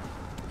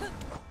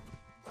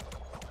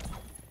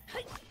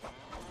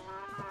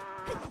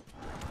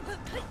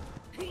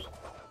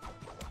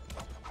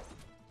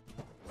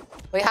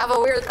 We have a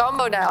weird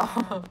combo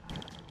now.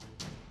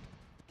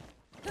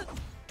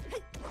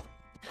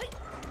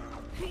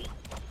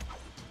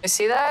 You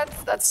see that?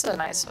 That's a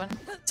nice one.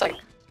 It's like...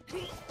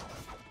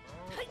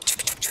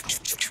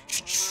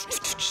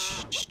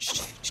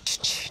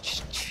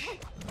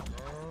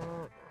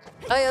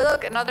 oh yeah,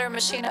 look, another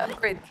machine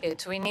upgrade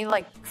kit. We need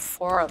like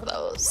 4 of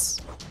those.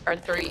 Or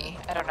 3,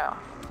 I don't know.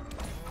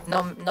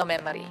 No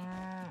memory.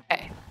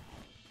 Okay.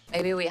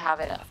 Maybe we have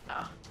enough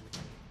now.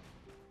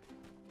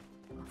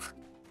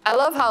 I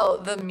love how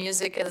the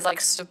music is like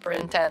super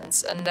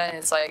intense and then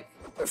it's like,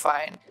 we're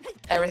fine.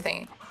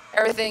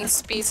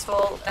 Everything's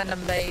peaceful and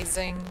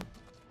amazing.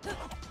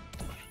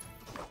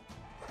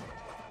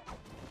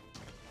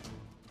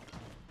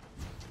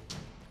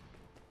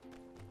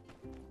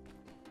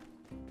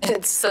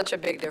 It's such a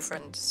big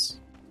difference.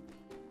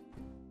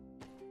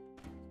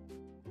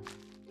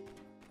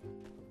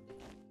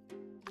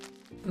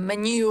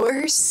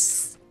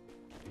 Manures.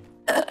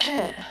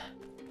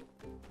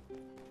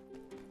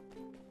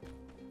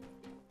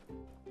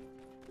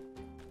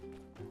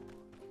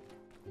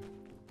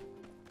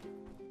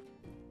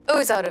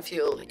 Who's out of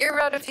fuel? You're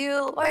out of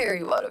fuel? Why are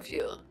you out of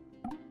fuel?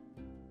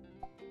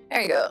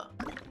 There you go.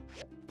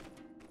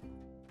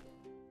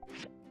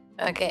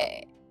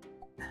 Okay.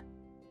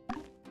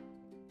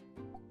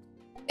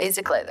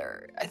 Basic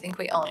leather. I think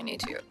we only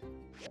need 2. There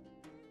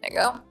you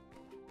go.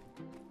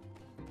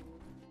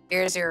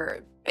 Here's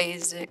your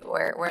basic.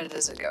 Where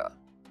does it go?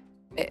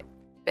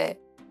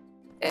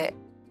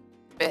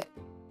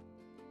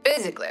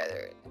 Basic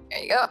leather. There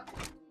you go.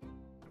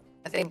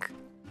 I think.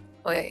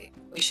 Wait,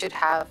 we should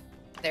have.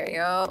 There you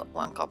go.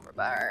 1 copper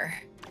bar.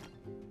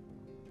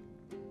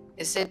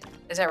 Is it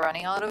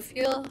running out of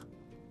fuel?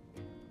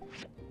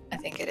 I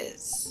think it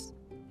is.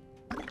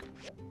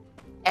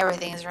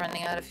 Everything is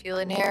running out of fuel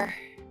in here.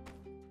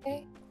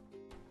 Okay.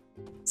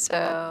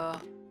 So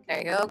there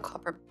you go.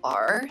 Copper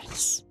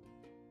bars.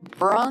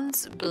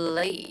 Bronze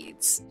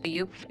blades. Do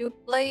you do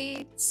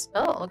blades?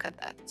 Oh, look at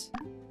that.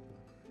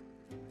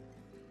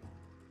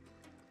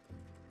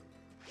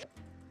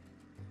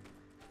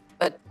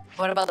 But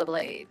what about the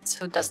blades?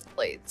 Who does the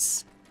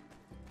blades?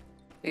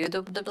 Do you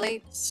do the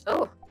blades?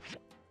 Oh.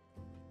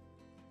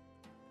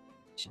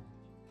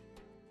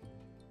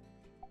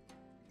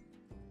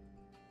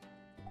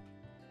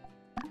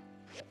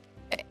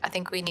 Okay, I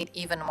think we need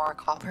even more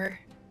copper.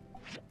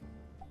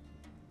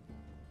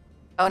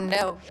 Oh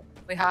no.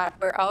 We're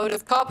out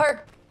of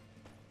copper.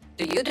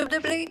 Do you do the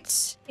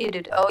blades? You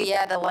did. Oh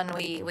yeah, the one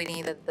we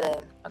needed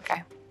the.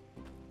 Okay.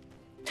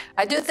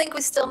 I do think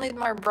we still need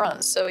more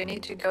bronze, so we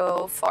need to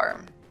go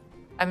farm.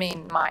 I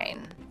mean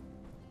mine.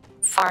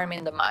 Farm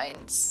in the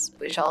mines.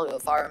 We shall go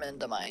farm in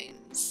the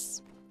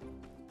mines.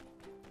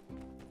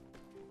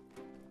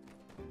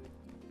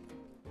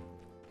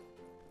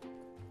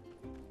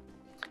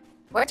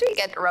 Where do we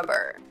get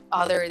rubber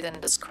other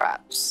than the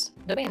scraps?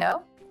 Do we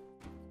know?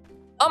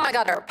 Oh my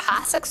god, our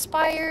pass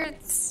expired?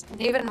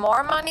 Even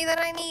more money than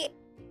I need?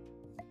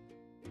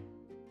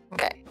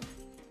 Okay.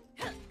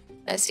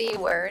 Let's see,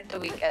 where do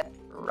we get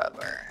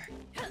rubber?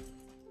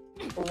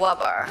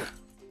 Wubber.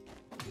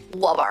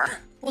 Wubber.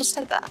 Who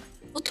said that?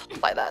 Who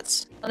told by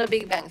that? On the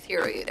Big Bang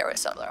Theory, there was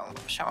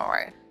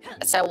somewhere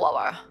that said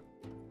wubber.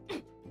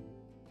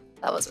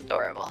 That was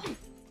adorable.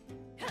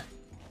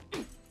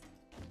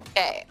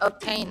 Okay,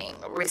 obtaining,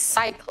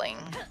 recycling.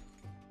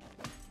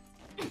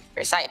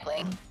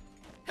 Recycling.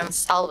 And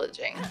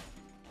salvaging.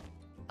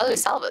 How do we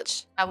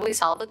salvage? Have we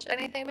salvaged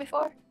anything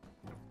before?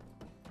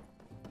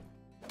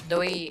 Can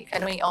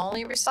we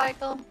only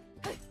recycle?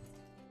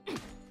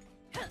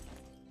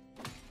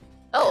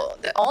 Oh,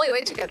 the only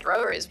way to get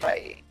rubber is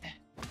by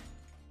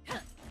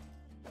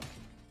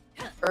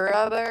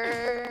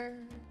rubber.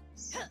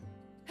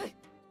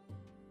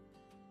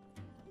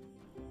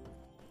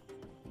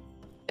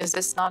 Is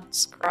this not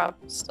scrap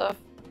stuff?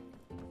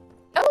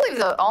 I believe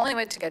the only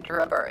way to get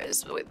rubber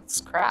is with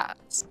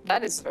scraps.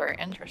 That is very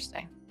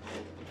interesting.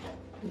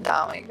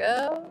 Down we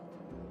go.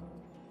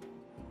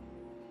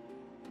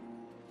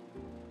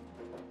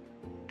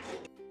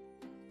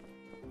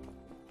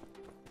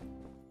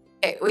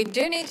 Okay, we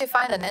do need to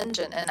find an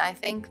engine, and I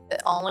think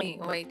the only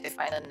way to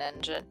find an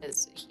engine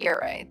is here,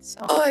 right?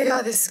 So, oh my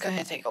god, this is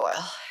gonna take a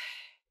while.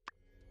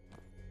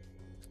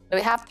 Do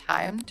we have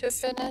time to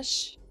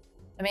finish?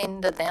 I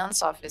mean, the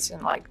dance off is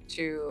in like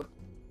 2.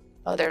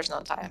 Oh, there's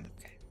no time.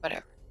 Okay,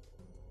 whatever.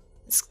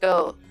 Let's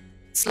go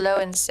slow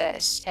and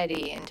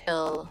steady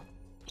until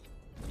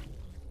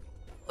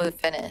we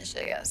finish,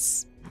 I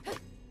guess.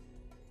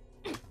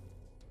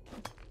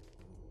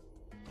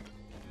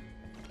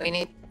 We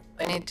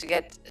need to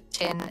get a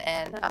tin,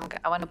 and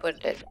I want to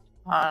put it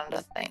on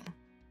the thing.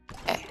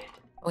 Okay,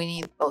 we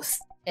need both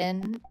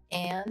tin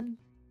and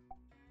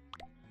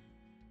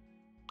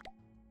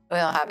we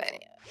don't have any.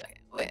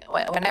 Okay.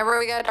 Whenever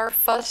we get our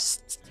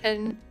first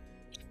tin.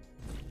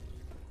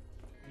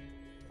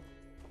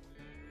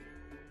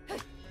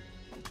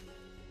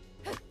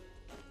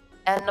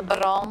 And the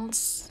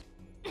bronze.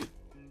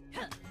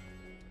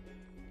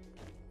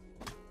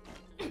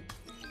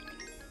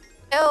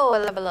 Oh,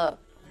 level up.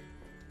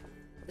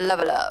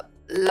 Level up.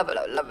 Level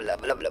up, level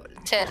up, level up.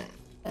 Tin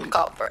and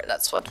copper,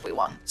 that's what we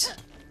want.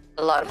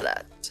 A lot of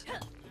that.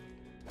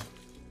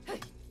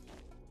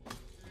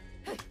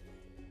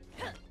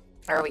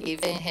 Are we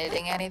even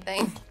hitting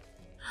anything?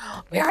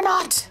 We are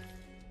not!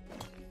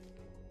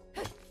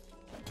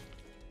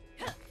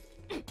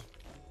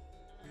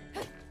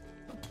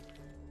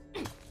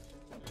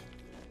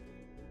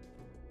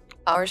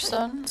 Power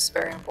stone is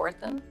very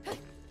important.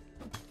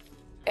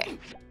 Okay,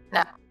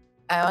 now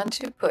I want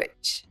to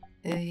put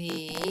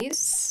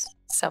these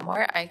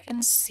somewhere I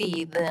can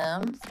see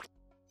them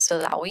so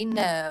that we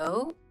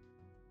know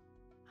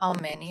how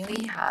many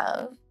we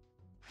have.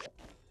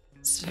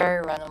 It's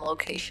very random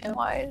location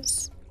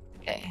wise.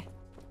 Okay.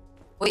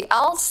 We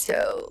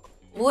also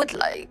would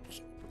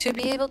like to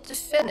be able to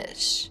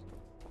finish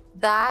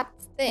that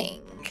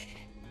thing.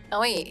 Oh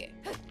wait.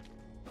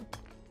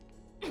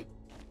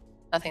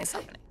 Nothing's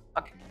happening.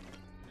 Okay.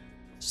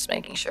 Just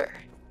making sure.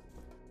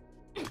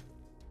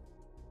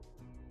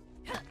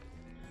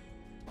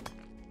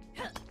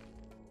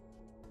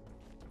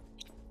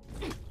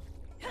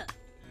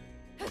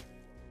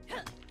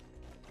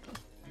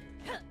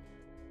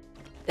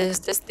 Is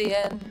this the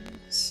end?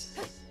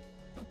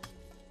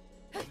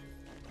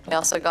 We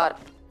also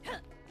got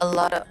a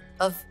lot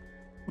of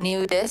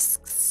new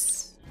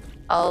discs.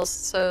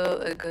 Also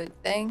a good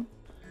thing.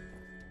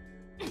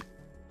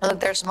 Look,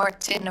 there's more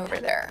tin over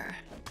there.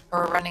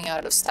 We're running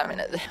out of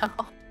stamina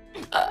now.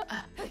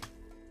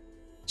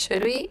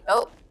 Should we?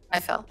 Oh, I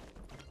fell.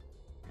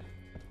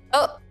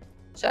 Oh,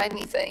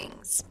 shiny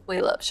things.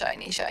 We love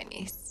shiny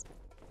shinies.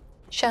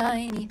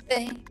 Shiny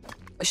thing.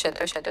 Oh shit,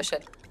 oh shit, oh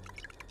shit.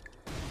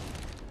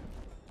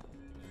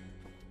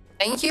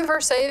 Thank you for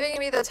saving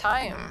me the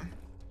time.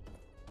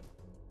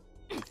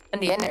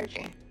 And the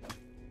energy.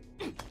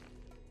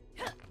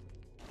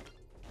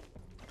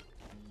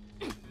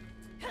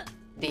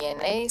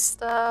 DNA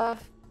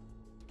stuff.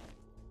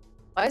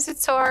 Why is it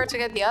so hard to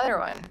get the other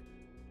one?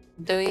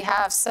 Do we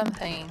have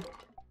something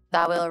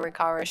that will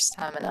recover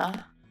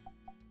stamina?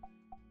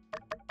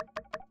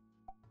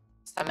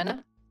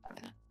 Stamina?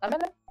 Stamina?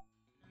 Stamina?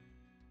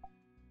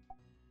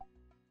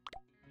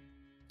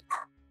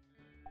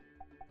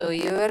 Do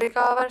you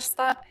recover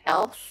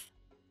health?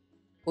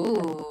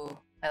 Ooh,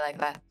 I like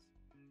that.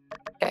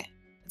 Okay,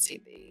 let's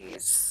see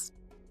these.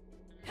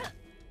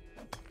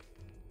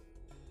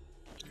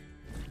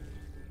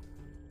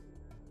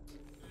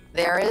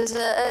 There is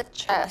a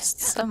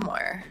chest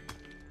somewhere.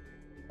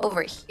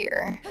 Over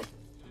here.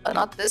 But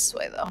not this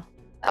way though.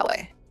 That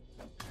way.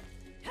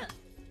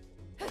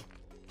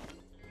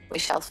 We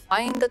shall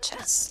find the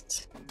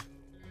chest.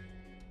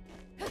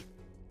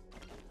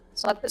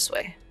 It's not this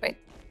way. Wait.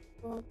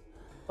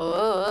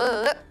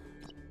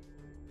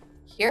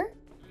 Here?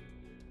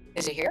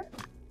 Is it here?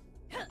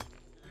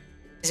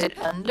 Is it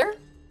under?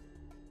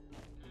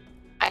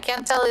 I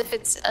can't tell if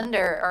it's under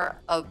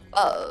or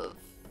above.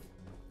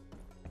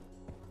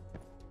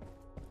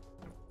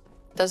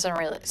 Doesn't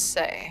really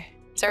say.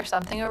 Is there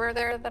something over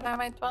there that I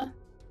might want?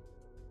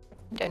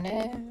 Don't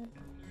know.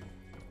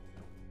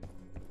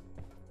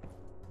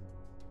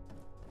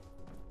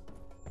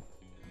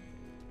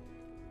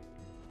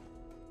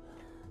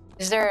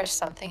 Is there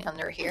something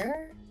under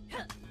here?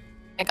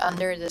 Like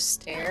under the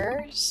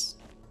stairs?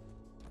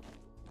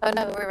 Oh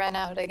no, we ran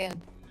out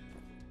again.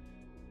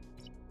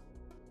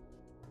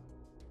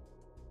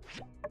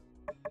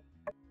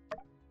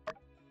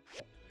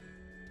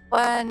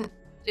 One,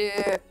 2,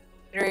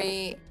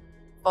 3,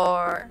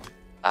 4,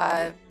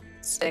 5,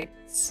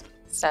 6,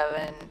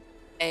 7,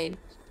 8,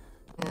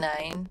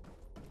 9,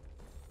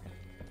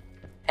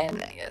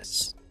 10, I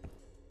guess.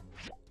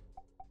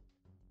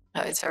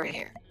 Oh, it's over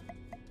here.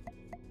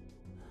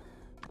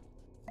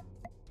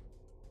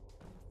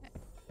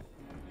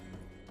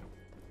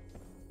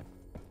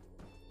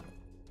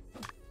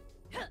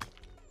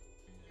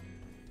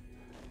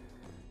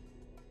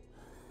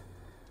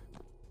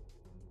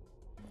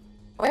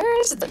 Where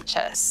is the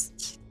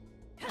chest?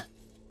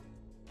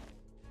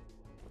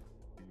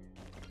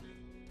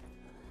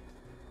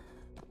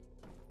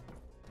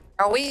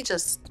 Are we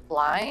just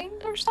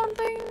blind or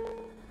something?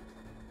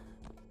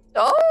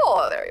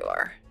 Oh, there you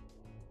are.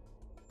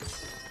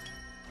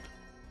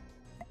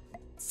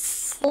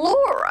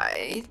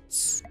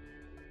 Fluorites.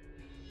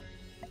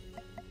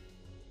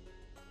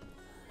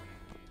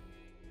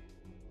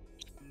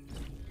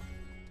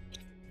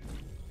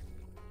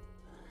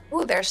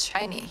 Ooh, there's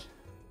shiny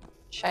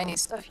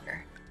stuff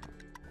here.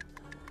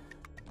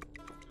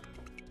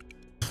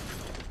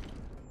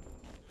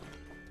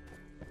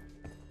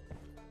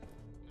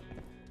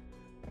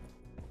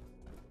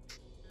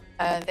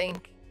 I don't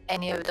think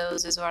any of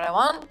those is what I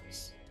want.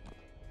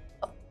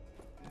 Oh.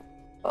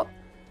 Oh.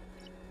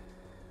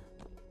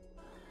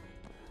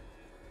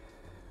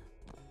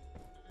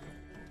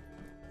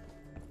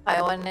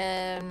 I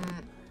wanna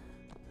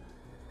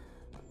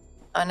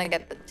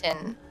get the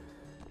tin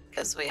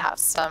because we have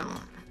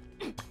some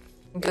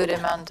good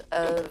amount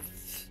of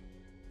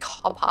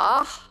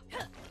copper,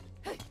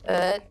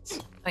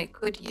 but I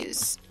could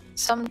use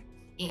some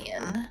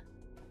tin.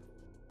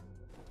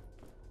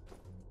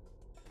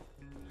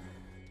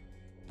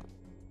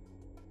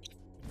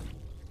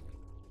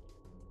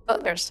 Oh,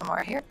 there's some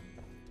more here.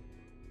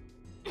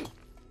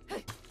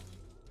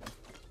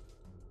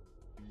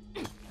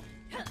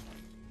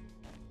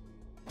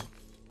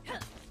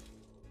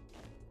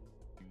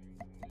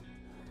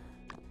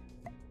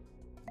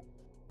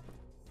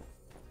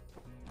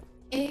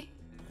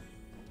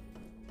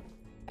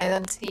 I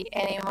don't see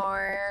any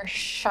more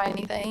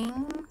shiny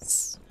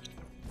things.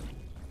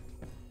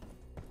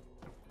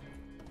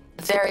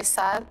 Very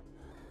sad.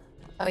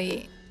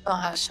 We don't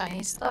have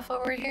shiny stuff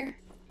over here.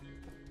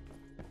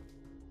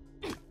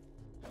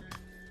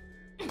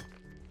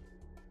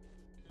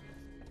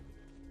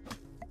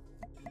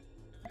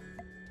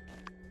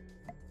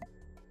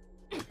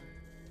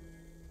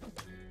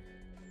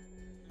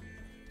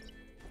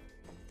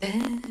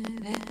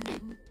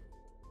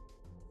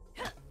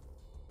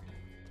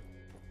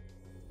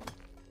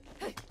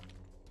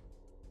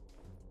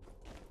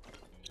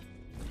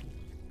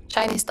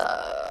 Shiny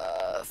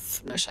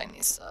stuff. No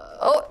shiny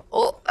stuff.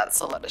 Oh, that's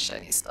a lot of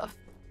shiny stuff.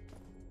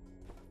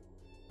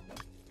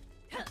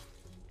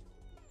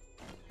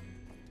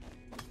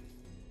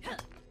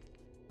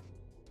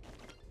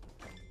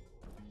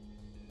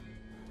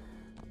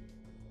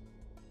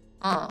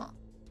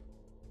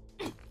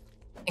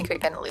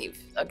 can leave.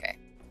 Okay.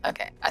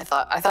 Okay. I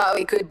thought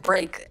we could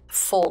break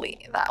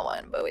fully that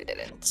one, but we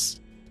didn't.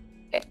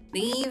 Okay,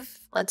 leave.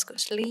 Let's go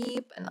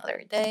sleep.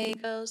 Another day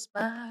goes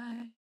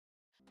by.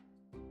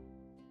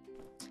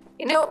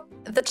 You know,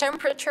 the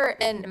temperature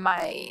in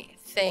my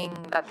thing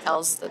that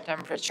tells the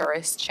temperature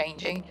is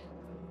changing.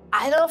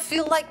 I don't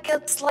feel like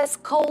it's less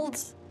cold.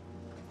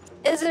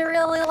 Is it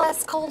really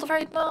less cold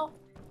right now?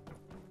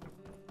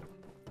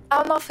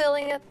 I'm not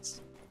feeling it.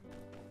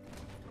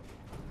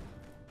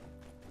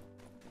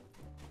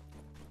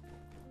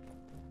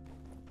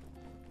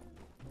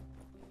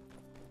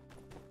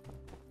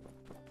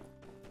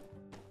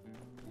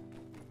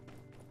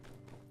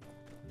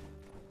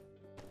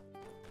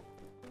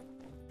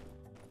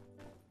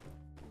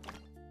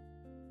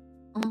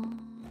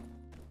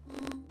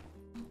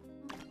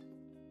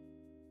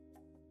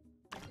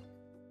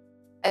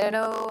 I don't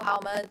know how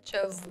much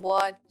of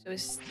what we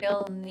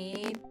still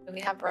need. Do we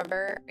have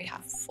rubber? We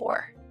have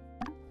 4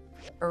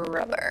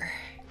 rubber.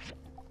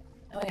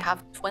 And we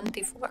have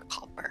 24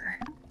 copper.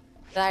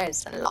 That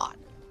is a lot.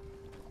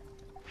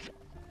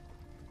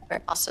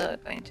 We're also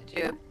going to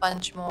do a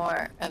bunch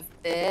more of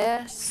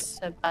this,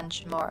 a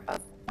bunch more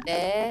of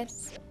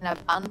this, and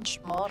a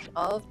bunch more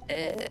of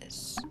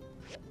this.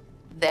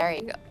 There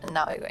you go. And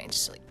now we're going to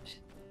sleep.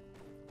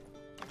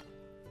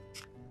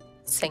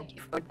 Thank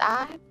you for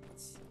that.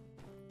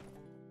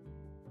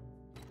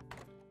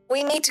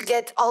 We need to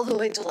get all the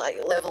way to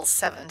like level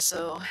 7,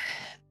 so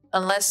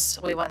unless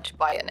we want to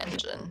buy an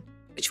engine,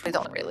 which we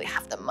don't really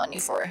have the money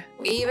for.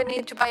 We even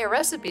need to buy a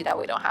recipe that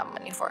we don't have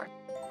money for.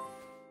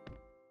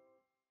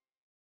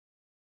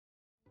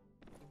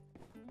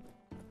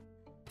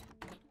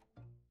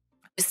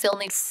 We still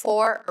need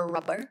 4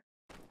 rubber,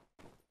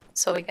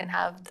 so we can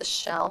have the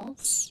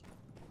shells.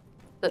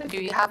 But do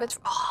you have it?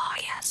 Oh,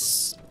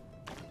 yes.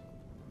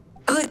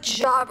 Good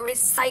job,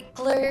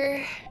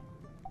 recycler.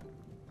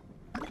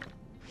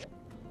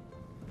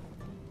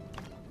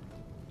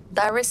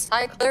 The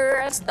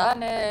recycler has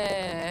done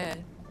it.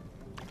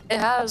 It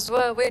has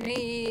what we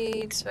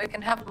need, so we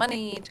can have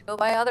money to go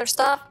buy other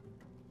stuff.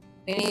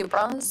 We need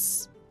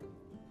bronze.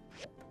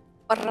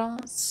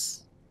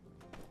 Bronze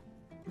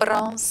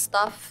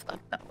stuff. Oh,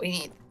 no, we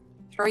need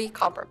 3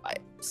 copper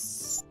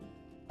pipes.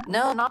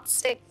 No, not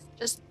 6.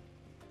 Just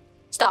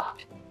stop.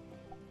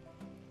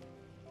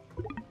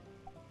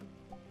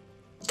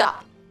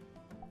 Stop.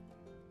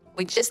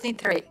 We just need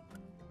 3,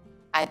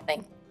 I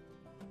think.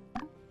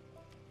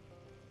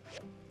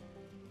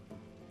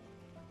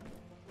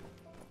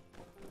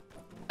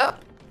 Oh,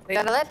 we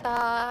got a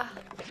letter.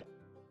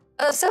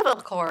 A civil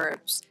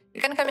corpse.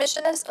 You can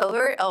commission us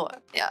over. Oh,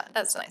 yeah,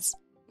 that's nice.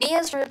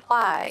 Nia's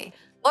reply.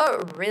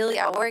 Oh, really?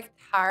 I worked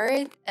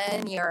hard,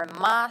 and your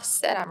ma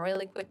said I'm a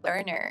really quick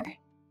learner.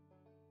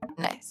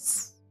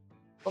 Nice.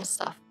 Cool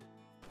stuff.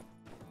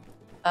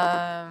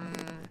 The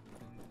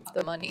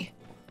money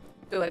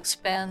to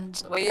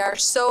expand. We are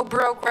so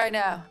broke right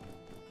now.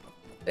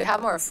 Do we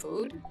have more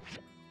food?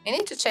 We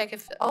need to check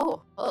if.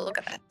 Oh, look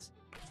at that.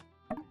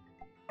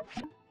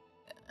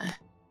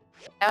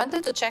 I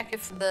wanted to check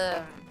if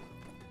the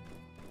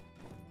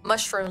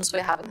mushrooms we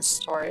have in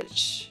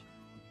storage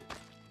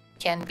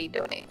can be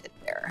donated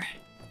there.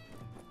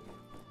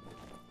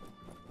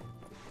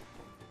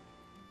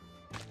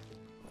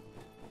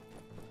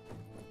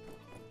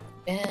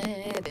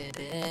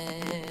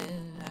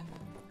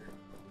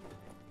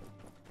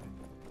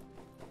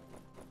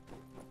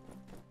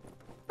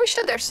 Pretty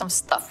sure there's some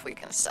stuff we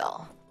can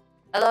sell.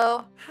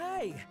 Hello?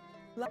 Hey!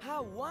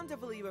 How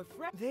wonderfully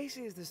refreshing. This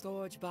is the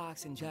storage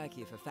box in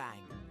Turkey for Fang.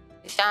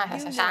 Fang,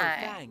 You know Fang.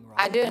 Fang, right?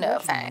 I do know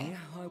Originally,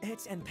 Fang.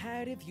 It's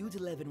imperative you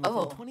deliver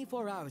within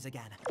 24 hours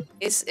again.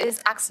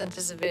 His accent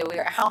is a bit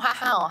weird. How.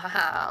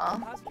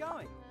 How's it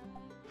going?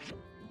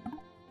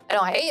 I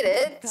don't hate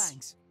it.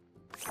 Thanks.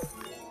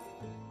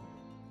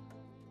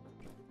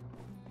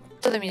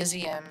 To the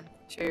museum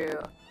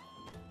to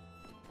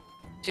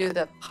do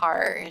the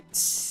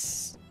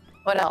parts.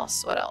 What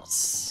else?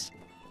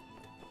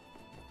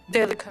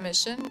 Daily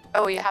commission.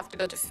 Oh, you have to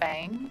go to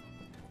Fang.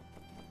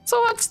 So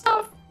what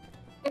stuff?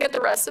 Get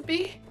the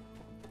recipe.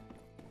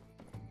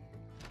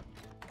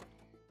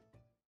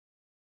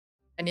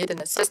 I need an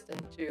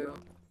assistant to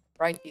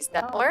write these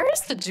down. Where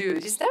is the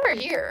dude? He's never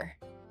here.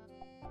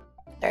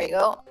 There you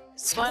go.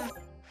 This one.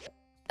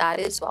 That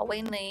is what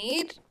we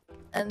need.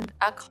 And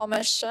a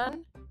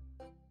commission.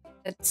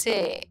 Let's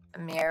see.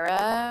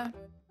 Mira.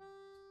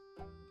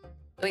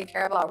 Do we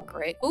care about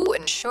gray? Ooh,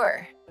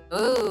 ensure.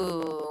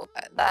 Ooh,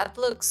 that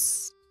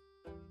looks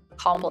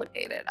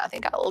complicated. I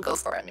think I will go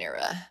for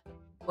Amira.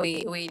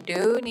 We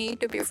do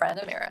need to befriend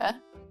Amira,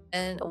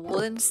 and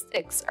wooden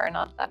sticks are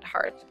not that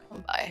hard to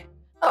come by.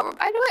 Oh,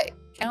 by the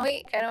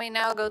way, can we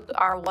now go to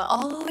our one?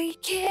 Oh, we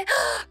can.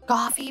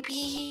 Coffee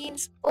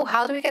beans. Oh,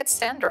 how do we get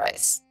sand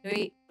rice?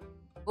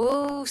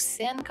 Ooh,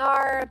 sand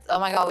cards. Oh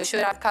my god, we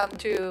should have come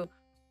to.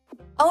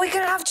 Oh, we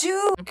could have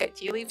 2. Okay,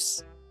 tea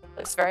leaves.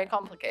 Looks very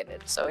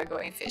complicated, so we're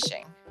going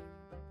fishing.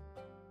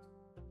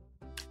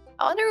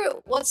 I wonder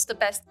what's the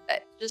best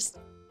bet. Just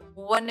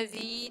one of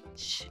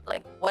each,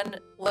 like one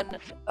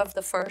of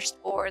the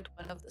first board,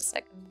 one of the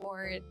second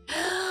board.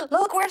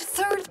 Look, we're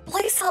third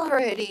place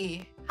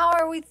already. How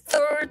are we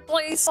third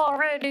place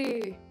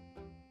already?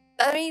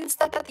 That means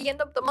that at the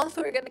end of the month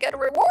we're gonna get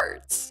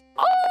rewards.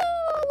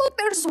 Oh, look,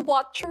 there's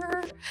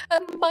Watcher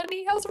and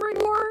money as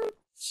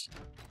rewards.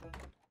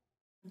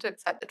 I'm too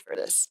excited for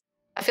this.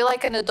 I feel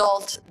like an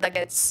adult that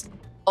gets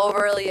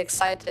overly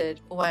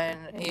excited when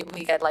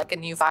we get like a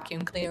new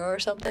vacuum cleaner or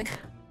something.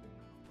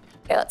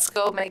 Okay, let's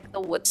go make the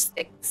wood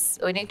sticks.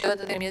 We need to go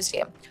to the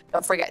museum.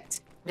 Don't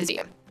forget,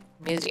 museum.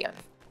 We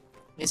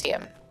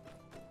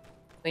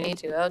need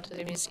to go to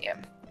the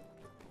museum.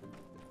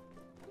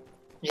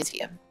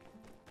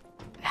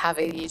 I have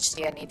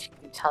ADHD, I need to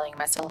keep telling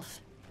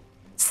myself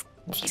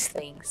these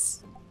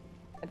things.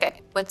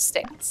 Okay, wood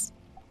sticks.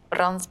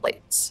 Bronze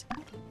plates.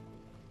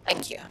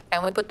 Thank you.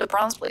 Can we put the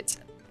bronze plates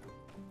in?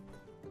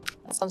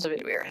 That sounds a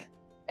bit weird.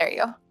 There you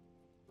go.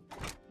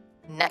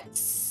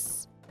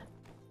 Nice.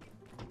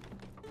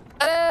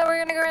 We're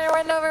gonna go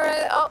run over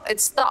it. Oh, it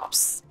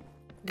stops.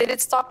 Did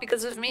it stop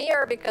because of me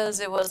or because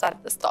it was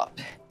at the stop?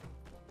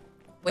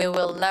 We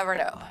will never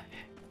know.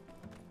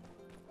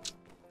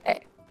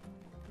 Okay.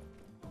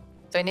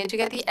 So I need to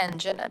get the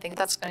engine. I think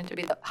that's going to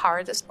be the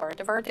hardest part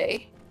of our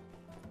day.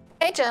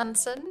 Hey,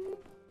 Jensen.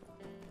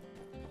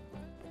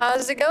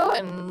 How's it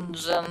going,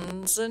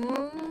 Jensen?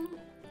 I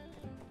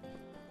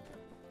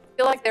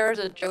feel like there's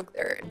a joke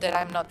there that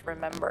I'm not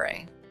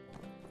remembering.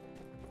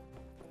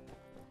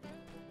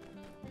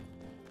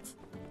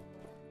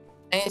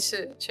 I need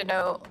to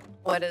know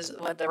what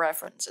the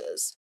reference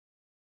is.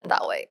 And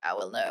that way I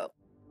will know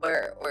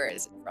where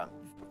is it from.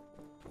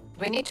 Do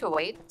we need to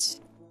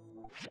wait?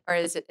 Or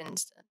is it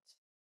instant?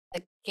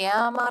 The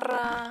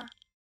camera.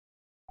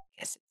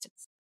 Yes, it's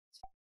instant.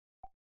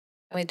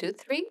 Can we do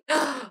 3?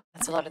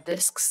 That's a lot of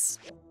discs.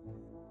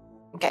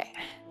 Okay.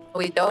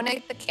 We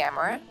donate the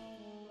camera.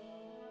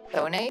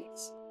 Donate.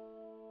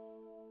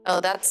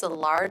 Oh, that's a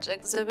large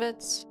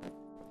exhibit.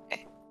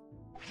 Okay.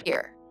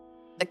 Here.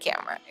 The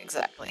camera,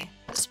 exactly.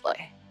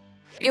 Display.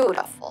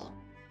 Beautiful.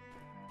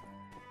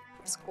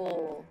 It's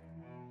cool.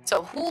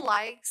 So who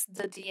likes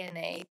the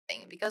DNA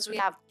thing? Because we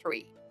have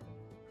 3.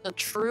 So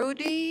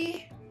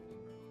Trudy.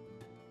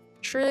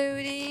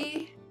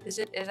 Is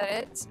that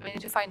it? We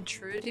need to find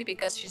Trudy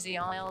because she's the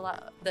only one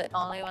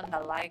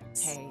that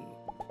likes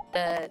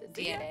the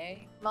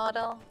DNA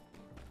model.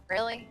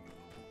 Really?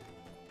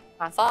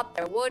 I thought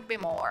there would be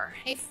more.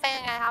 Hey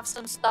Fang, I have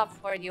some stuff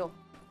for you.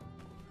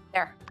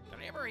 There.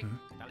 Delivery.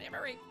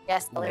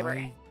 Yes,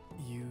 delivery.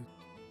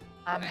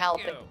 I'm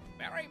helping.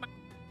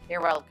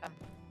 You're welcome.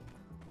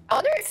 I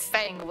wonder if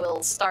Fang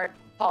will start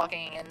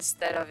talking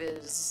instead of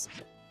his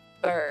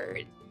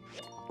bird.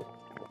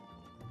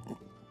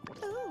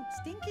 Ooh,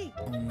 stinky.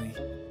 Only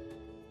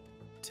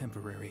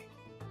temporary.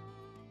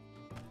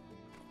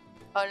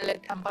 Only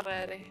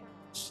temporary.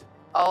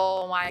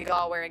 Oh my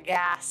god, we're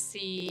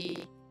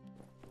gassy.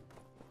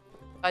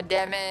 Oh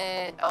damn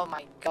it. Oh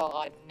my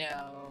god,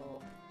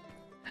 no.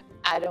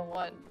 I don't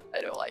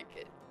like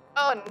it.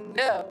 Oh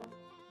no.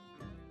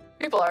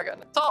 People are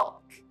gonna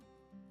talk.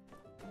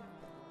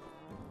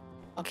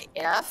 Okay,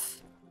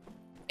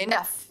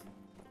 enough.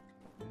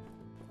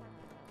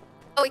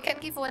 Oh, we can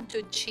give one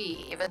to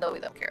Chi, even though we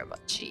don't care about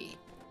Chi.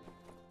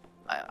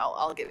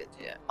 I'll give it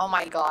to you. Oh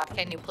my god,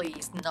 can you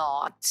please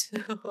not?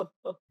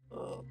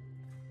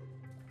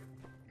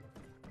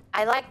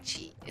 I like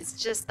Chi. It's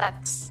just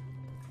that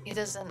he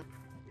doesn't.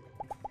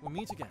 We'll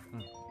meet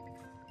again.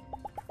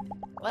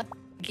 What?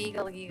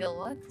 Geegler,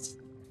 what?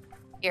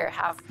 Here,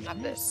 have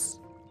this.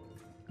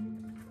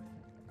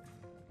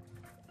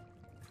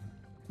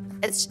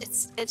 It's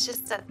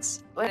just that.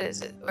 What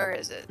is it? Where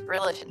is it?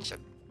 Relationship.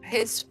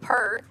 His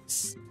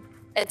perks.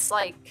 It's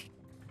like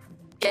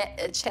get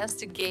a chance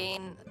to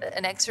gain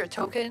an extra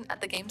token at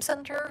the game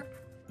center.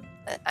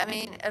 I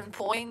mean, and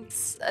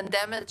points and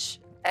damage,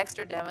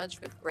 extra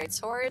damage with great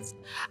swords.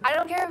 I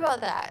don't care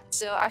about that.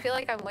 So I feel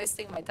like I'm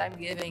wasting my time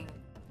giving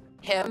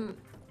him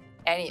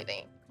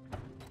anything.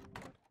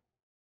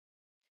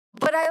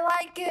 But I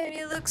like him.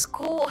 He looks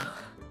cool.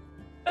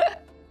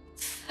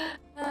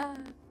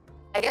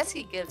 I guess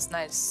he gives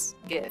nice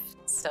gifts,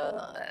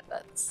 so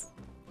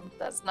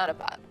that's not a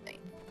bad thing.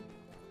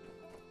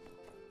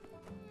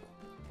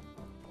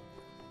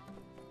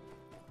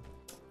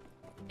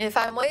 If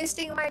I'm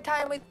wasting my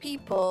time with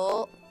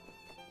people,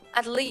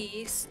 at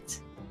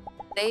least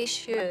they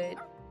should,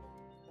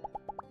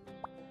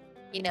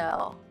 you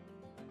know,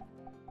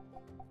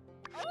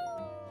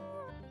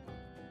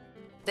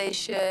 they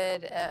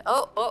should.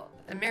 Oh,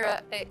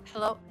 Amira, hey,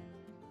 hello.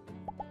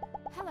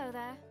 Hello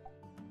there.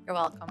 You're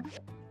welcome.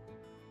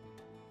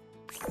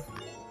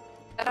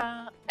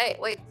 Ta-da. Hey,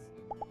 wait.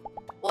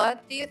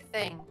 What do you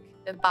think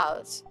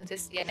about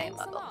this DNA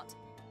model?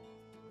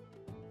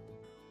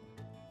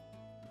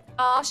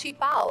 Oh, she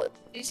bowed.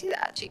 Did you see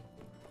that? She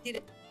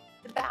did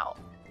the bow.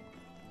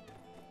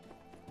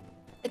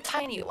 The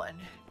tiny one.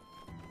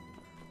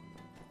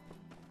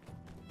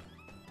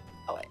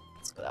 Oh wait,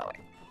 let's go that way.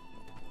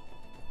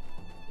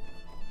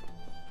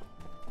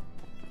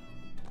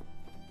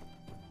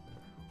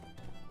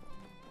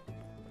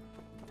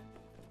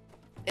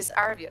 Is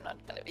Arvio not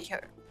gonna be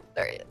here?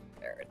 There he is.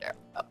 There.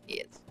 Oh,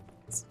 he is.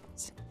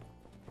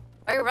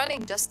 Are you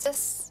running,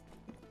 Justice?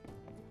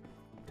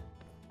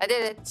 I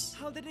did it.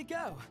 How did it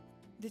go?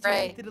 Did you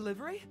make the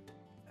delivery?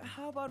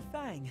 How about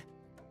Fang?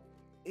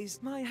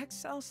 Is my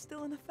exile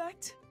still in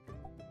effect?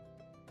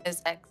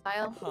 Is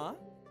exile? Huh?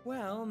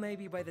 Well,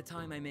 maybe by the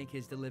time I make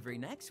his delivery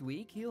next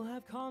week, he'll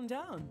have calmed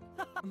down.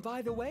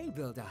 By the way,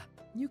 Builder,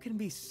 you can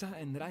be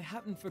certain that I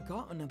haven't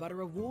forgotten about a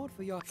reward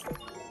for your...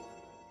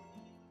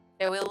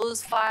 Yeah, we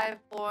lose 5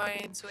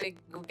 points, we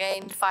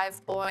gain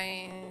 5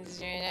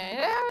 points, you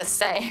know, the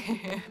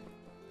same.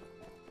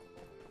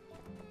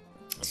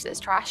 Is this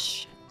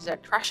trash? Is there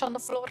trash on the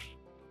floor?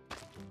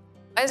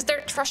 Why is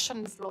there trash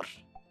on the floor?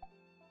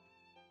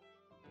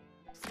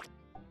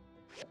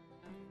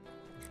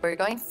 We're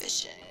going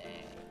fishing.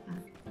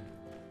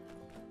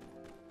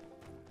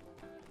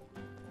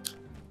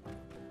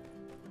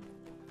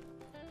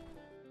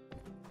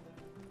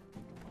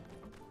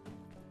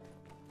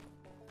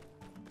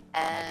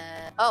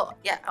 And oh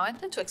yeah, I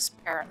wanted to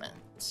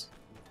experiment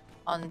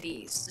on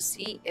these to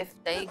see if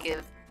they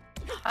give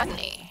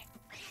honey.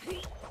 Do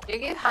you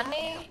give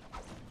honey?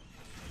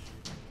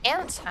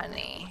 Ant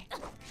honey.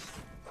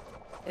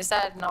 Is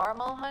that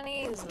normal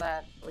honey? Is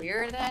that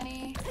weird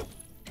honey?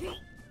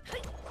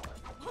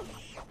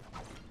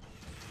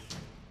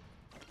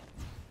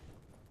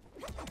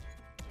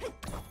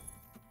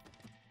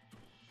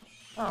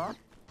 Oh.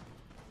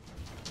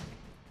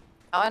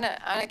 I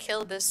wanna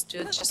kill this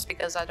dude just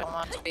because I don't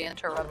want to be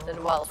interrupted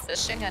while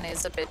fishing and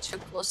he's a bit too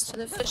close to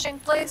the fishing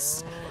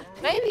place.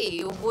 Maybe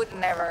you would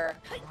never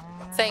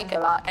think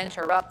about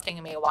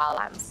interrupting me while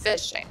I'm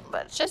fishing,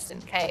 but just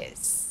in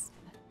case.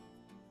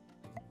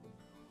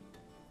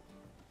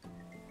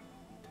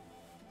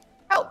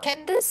 Oh,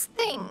 can this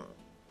thing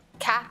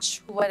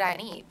catch what I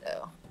need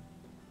though?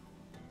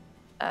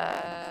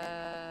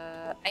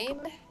 Aim?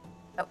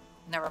 Oh,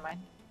 never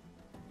mind.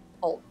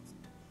 Hold.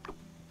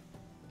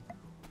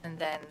 And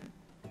then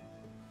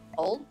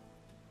hold.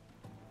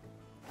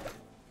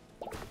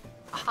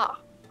 Aha.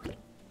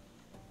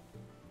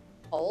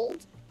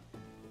 Hold.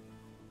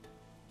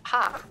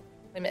 Aha.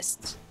 We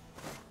missed.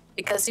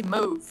 Because he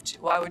moved.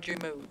 Why would you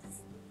move?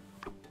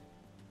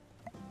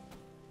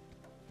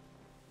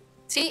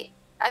 See,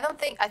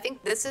 I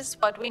think this is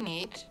what we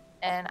need.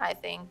 And I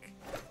think...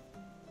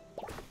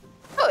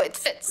 Oh, it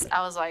fits.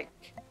 I was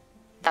like,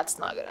 that's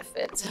not gonna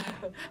fit.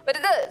 But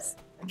it does.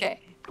 Okay.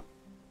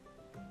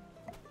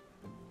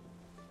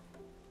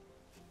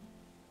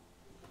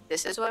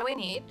 This is what we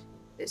need.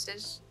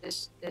 This.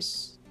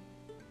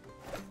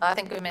 Oh, I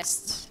think we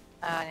missed.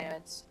 I knew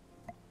it.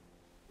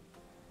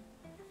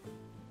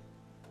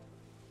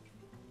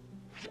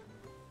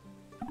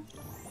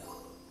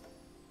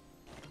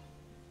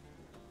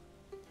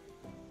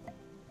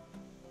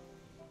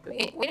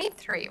 We need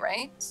 3,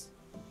 right?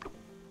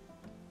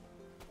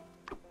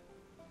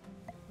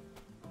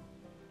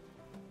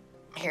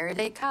 Here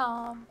they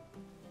come.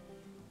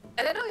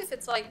 I don't know if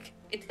it's like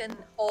it can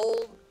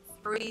hold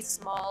 3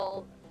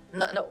 small.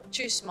 No,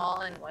 2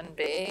 small and 1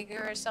 big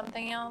or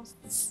something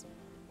else.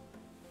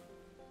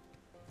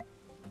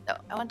 No,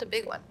 I want a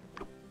big one.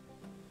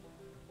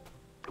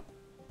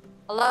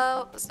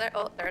 Hello? Is there?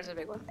 Oh, there's a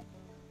big one.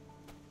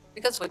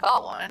 Because we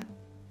got one.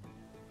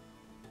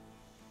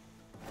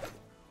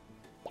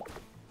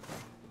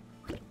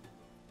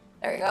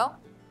 There you go.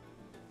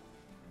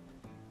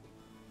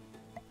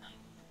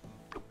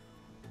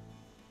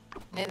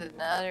 Need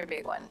another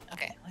big one.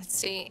 Okay, let's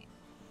see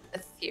the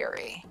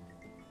theory.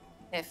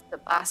 If the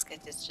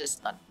basket is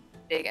just not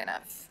big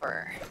enough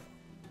for...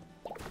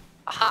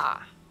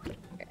 Aha!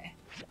 Okay.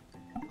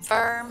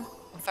 Confirm.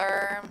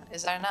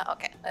 Is there not?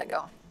 Okay, let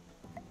go.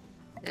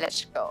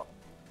 Let's go.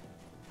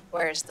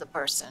 Where's the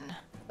person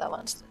that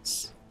wants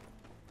this?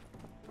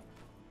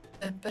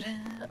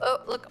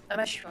 Oh, look, a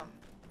mushroom.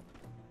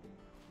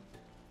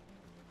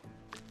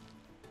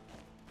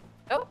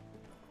 Oh!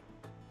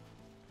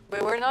 We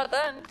were not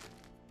done.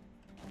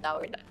 Now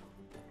we're done.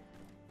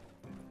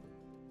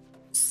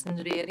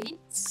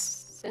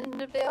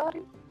 Sandrock.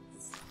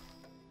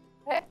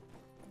 Okay,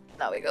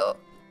 now we go.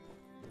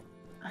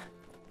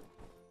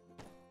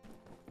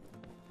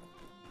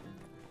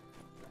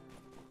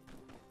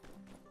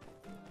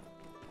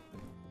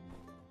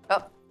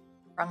 Oh,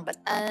 wrong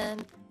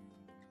button.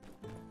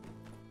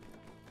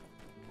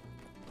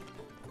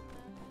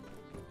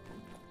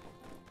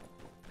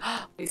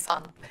 We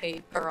found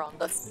paper on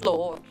the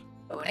floor.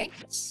 Donate.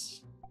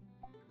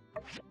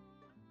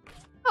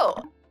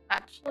 Oh.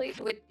 Actually,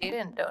 we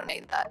didn't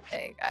donate that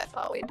egg. I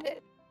thought we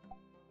did.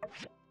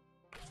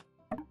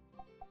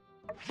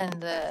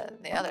 And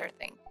the other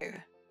thing too.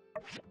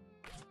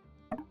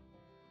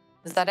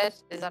 Is that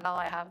it? Is that all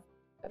I have?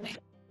 Donate.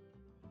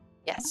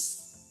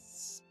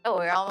 Yes. Oh,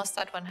 we're almost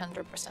at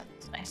 100%.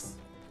 Nice.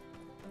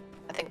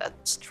 I think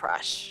that's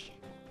trash.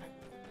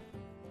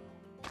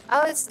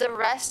 Oh, it's the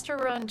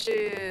restaurant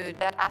dude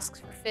that asks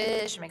for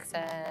fish. Makes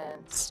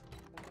sense.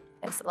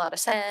 Makes a lot of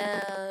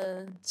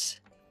sense.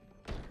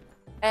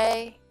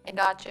 Hey, I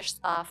got your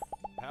stuff.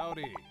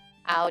 Howdy.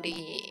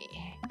 Howdy.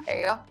 There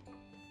you go.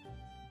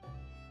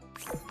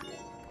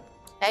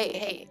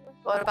 Hey,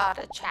 what about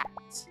a chat?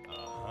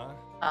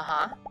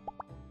 Uh-huh.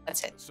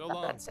 That's it. So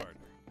long, That's it.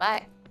 partner.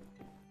 Bye.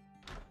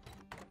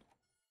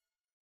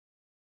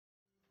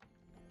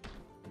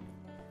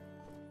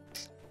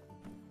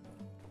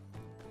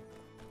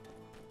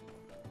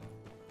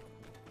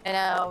 And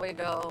now we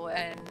go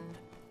in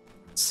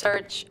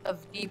search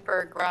of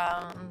deeper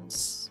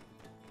grounds.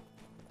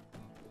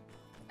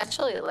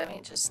 Actually, let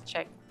me just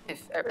check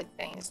if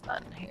everything is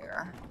done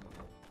here.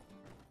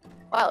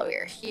 While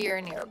we're here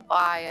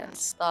nearby and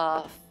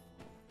stuff.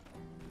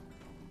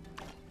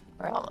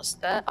 We're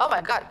almost done. Oh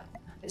my god,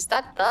 is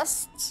that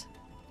dust?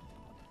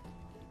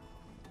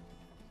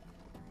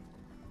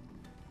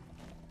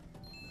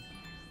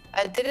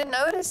 I didn't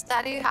notice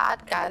that you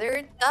had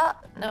gathered dust.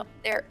 No,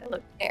 there,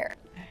 look, there.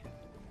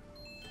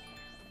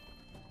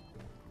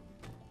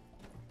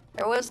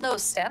 There was no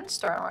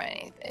sandstorm or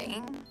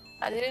anything.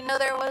 I didn't know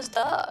there was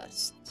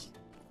dust.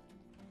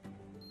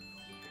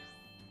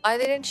 Why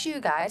didn't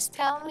you guys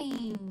tell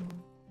me?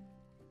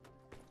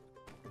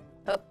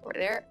 Oh, over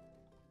there.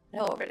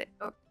 No, over there.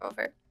 Oh,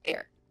 over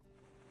there.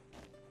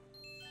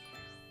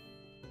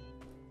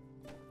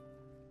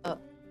 Oh,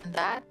 and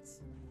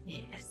that's...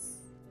 Yes.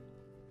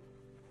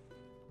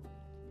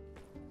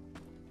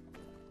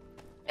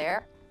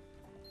 There.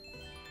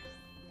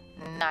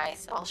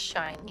 Nice, all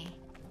shiny.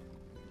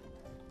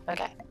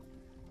 Okay.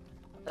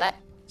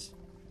 Collect.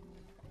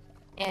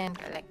 And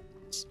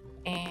collect.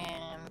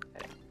 And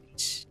collect.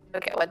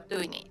 Okay, what do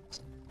we need?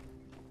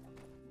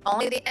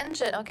 Only the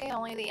engine. Okay,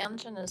 only the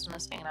engine is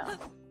missing now.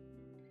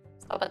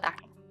 Stop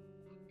attacking.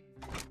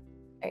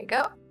 There you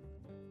go.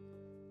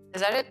 Is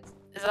that it?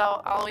 Is that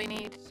all we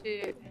need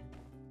to...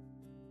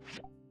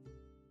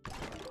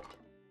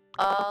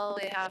 All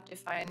we have to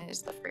find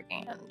is the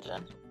freaking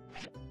engine.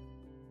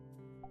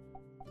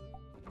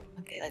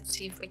 Okay, let's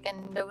see if we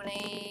can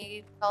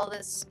donate all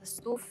this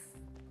stuff.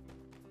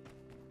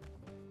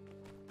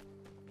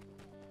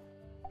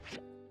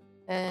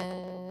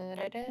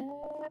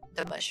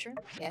 The mushroom,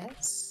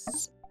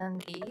 yes.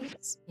 And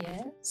these,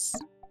 yes.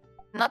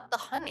 Not the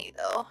honey,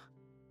 though.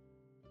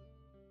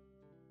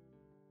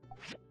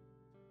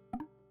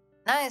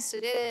 Nice,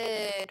 we did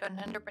it!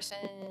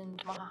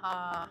 100%! Ha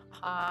ha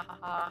ha ha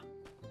ha.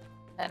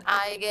 And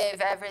I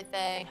gave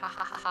everything! Ha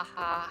ha ha ha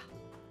ha.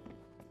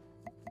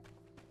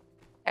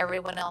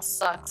 Everyone else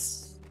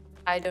sucks.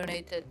 I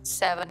donated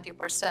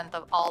 70%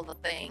 of all the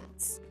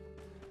things.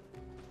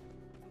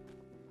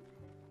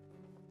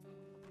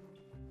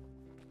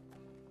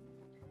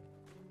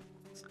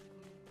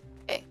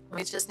 Okay,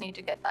 we just need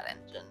to get that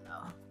engine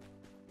now.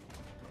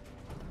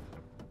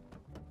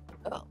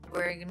 Oh,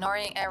 we're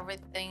ignoring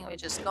everything. We're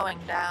just going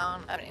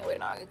down. I mean, we're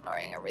not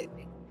ignoring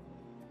everything.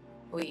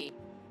 We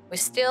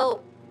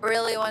still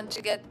really want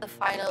to get the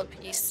final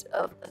piece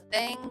of the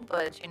thing,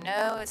 but you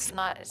know, it's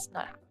not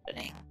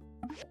happening.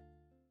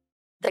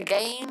 The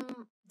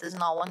game does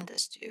not want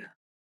us to.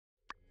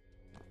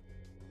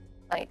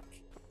 Like,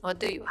 what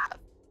do you have?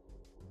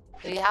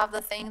 Do you have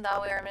the thing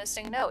that we are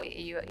missing? No,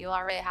 you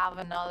already have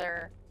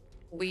another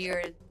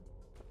weird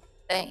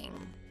thing,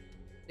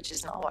 which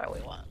is not what we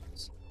want.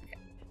 Okay.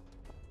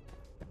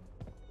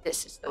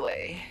 This is the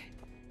way.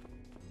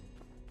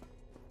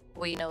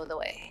 We know the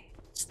way.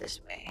 It's this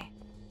way.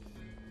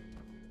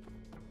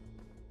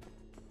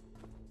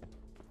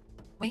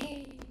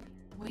 We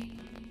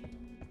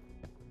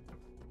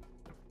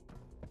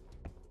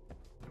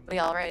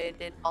already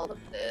did all of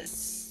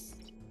this.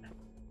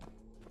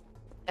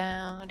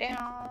 Down,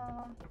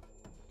 down.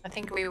 I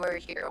think we were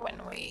here when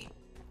we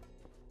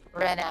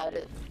ran out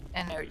of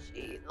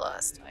energy the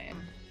last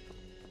time.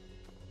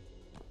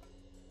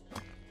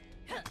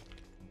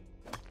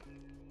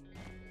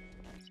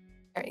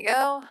 There you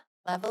go.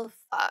 Level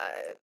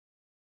 5.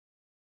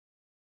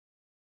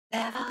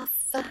 Level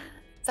 5.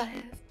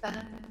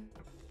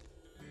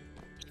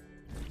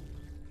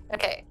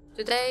 Okay,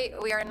 today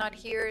we are not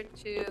here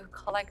to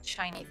collect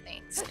shiny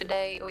things.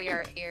 Today we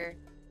are here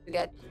to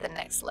get to the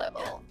next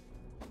level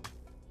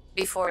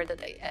before the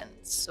day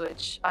ends,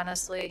 which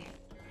honestly,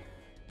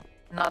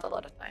 not a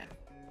lot of time.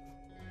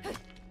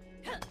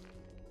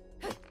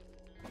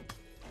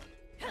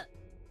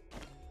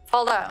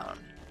 Fall down.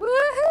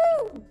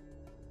 Woohoo!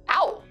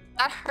 Ow,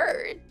 that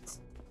hurt.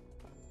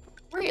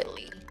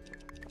 Really?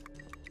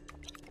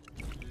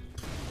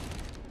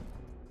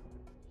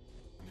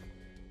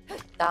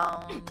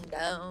 Down,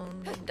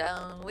 down,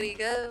 down we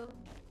go.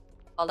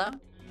 Fall down.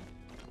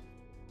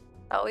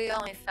 Oh, we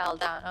only fell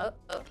down. Oh,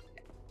 okay.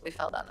 We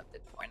fell down a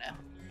bit more now.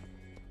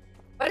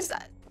 What is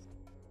that?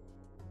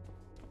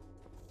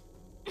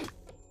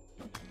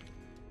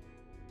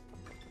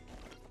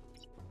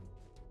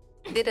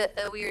 Did a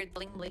weird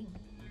bling bling.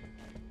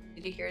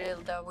 Did you hear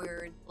the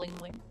weird bling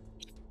bling?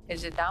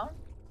 Is it down?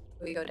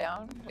 Do we go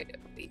down? We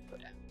go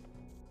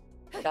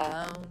down.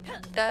 Down,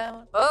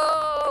 down.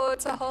 Oh,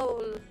 it's a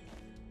hole.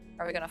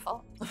 Are we gonna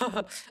fall?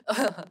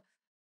 That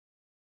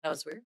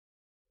was weird.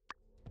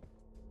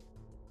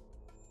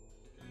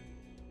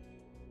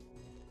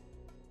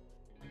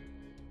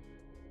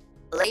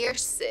 Layer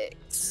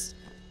 6.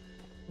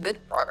 Good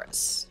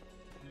progress.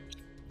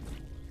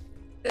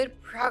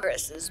 Good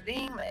progress is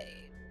being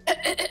made.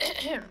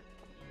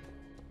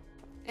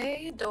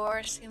 Okay,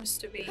 door seems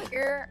to be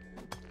here.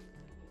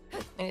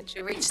 We need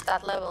to reach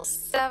that level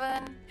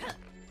 7.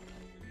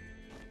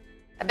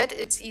 I bet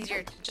it's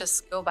easier to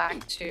just go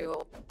back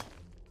to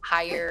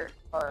higher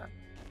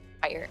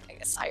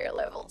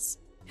levels.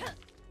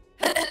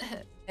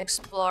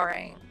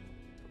 Exploring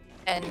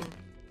and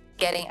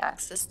getting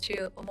access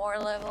to more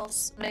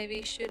levels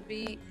maybe should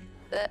be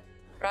the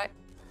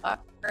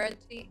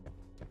priority.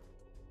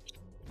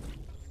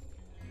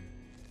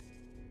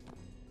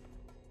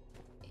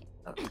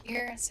 Over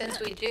here, since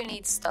we do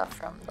need stuff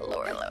from the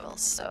lower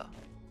levels, so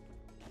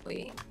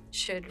we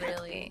should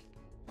really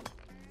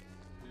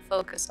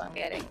focus on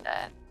getting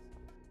that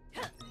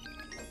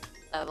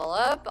level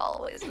up.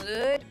 Always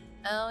good.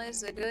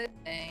 Always a good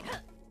thing.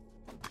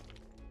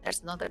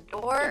 There's another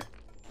door.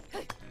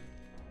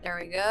 There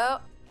we go.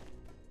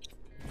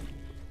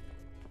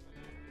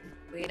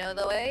 We know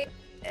the way.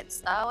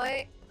 It's that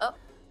way. Oh.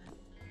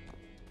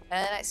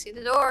 And I see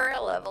the door.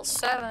 Level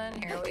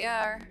 7. Here we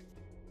are.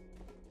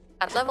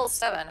 At level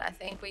 7, I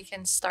think we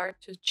can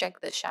start to check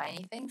the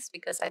shiny things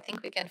because I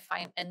think we can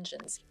find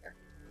engines here.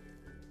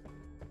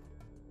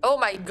 Oh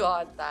my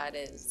god, that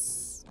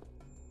is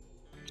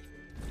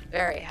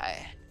very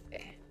high.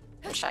 Okay,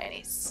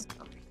 shinies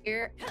over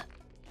here.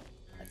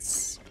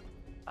 Let's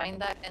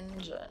find that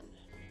engine.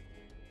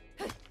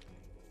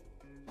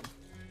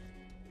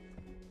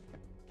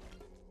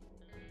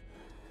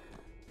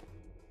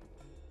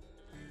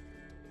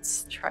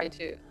 Let's try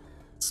to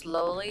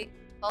slowly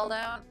fall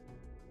down.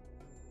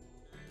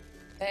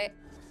 Okay,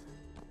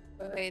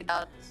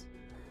 without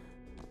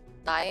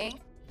dying.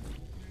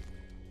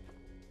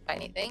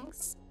 Shiny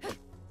things.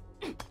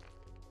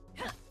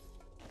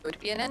 Could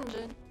be an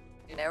engine.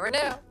 You never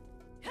know.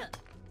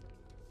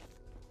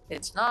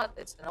 It's not,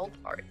 it's an old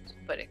part,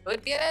 but it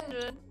could be an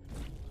engine.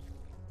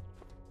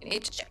 You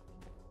need to check.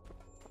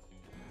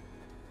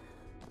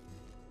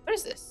 What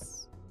is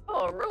this?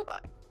 Oh, a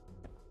robot.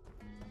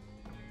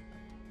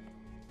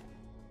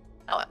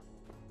 Now what?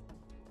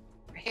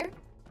 We're here?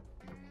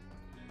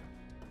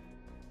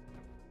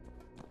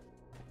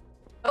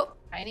 Oh,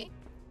 shiny.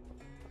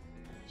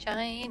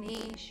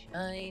 Shiny,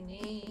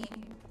 shiny.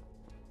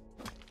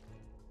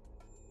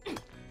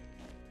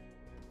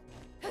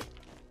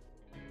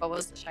 What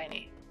was the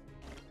shiny?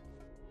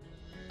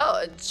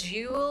 Oh, a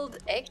jeweled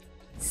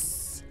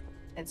X.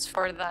 It's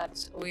for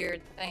that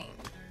weird thing.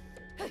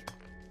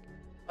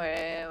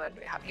 Wait, what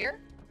do we have here?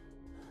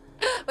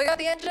 We got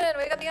the engine!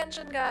 We got the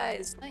engine,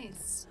 guys!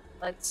 Nice.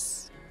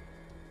 Let's...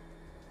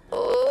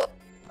 Oh,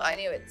 I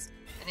knew it.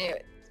 I knew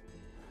it.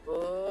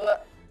 Oh.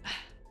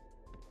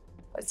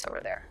 What's over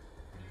there?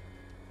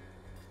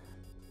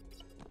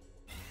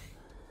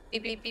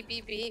 Beep, beep, beep,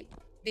 beep, beep.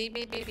 Beep,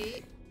 beep, beep,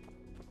 beep.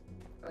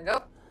 Here we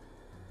go.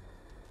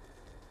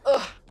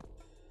 Ugh.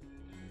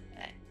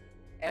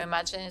 I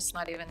imagine it's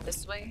not even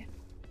this way.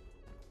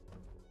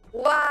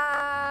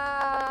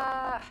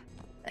 Wow!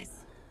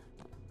 Nice.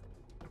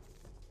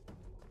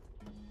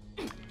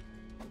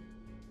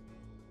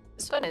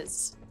 This one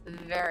is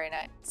very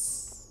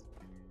nice.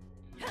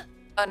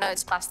 Oh no,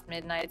 it's past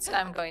midnight, so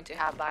I'm going to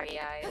have baggy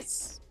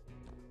eyes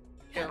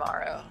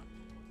tomorrow.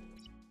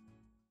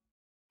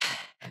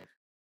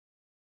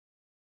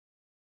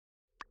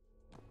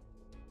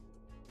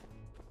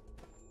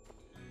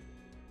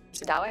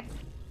 Is it that way?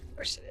 Of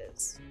course it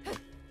is.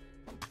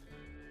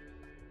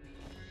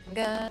 I'm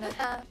gonna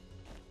have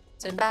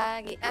some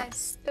baggy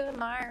eyes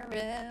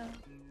tomorrow.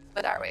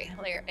 What are we?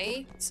 Layer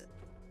 8?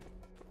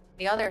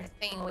 The other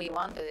thing we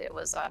wanted, it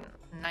was on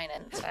 9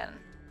 and 10.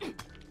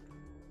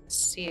 Let's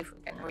see if we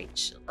can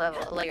reach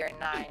layer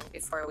 9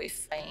 before we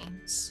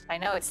faint. I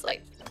know it's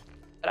late,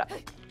 but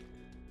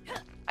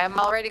I'm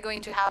already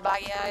going to have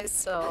baggy eyes,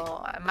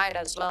 so I might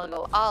as well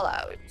go all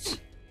out.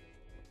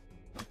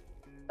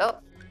 Oh.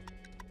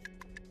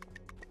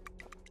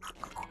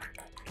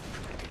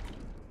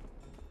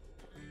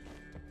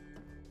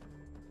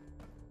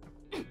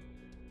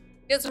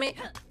 Excuse me.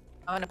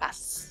 I want to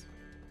pass.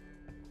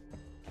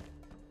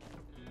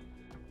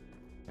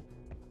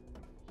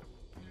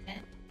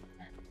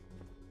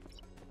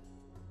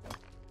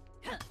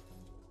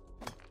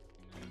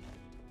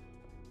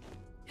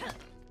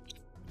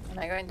 Am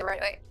I going the right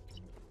way?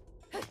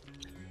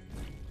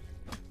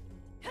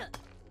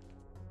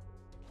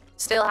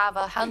 Still have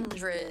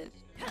 100.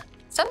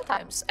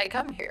 Sometimes I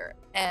come here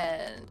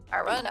and I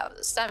run out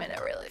of stamina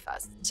really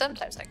fast.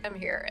 Sometimes I come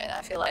here and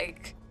I feel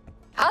like,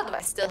 how do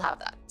I still have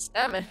that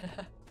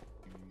stamina?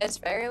 It's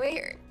very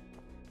weird.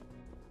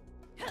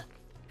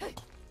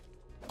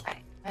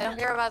 I don't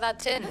care about that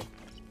tin.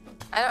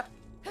 I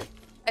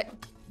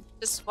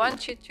just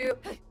want you to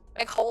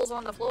make holes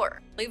on the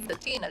floor. Leave the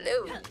tin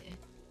alone.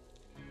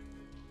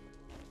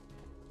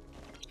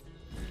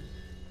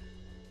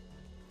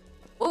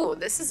 Ooh,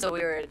 this is a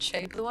weird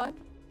shaped one.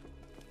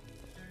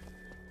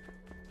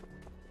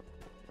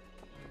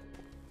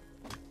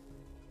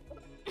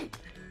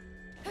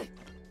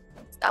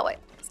 It's that way.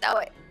 It's that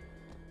way.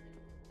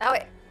 That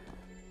way.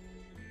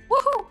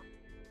 Woohoo!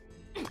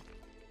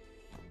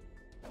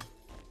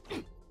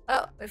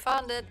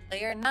 it.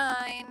 Layer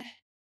 9.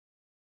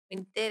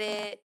 We did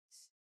it.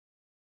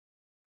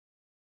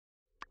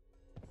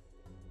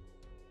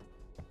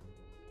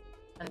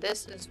 And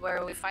this is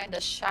where we find the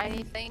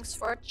shiny things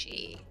for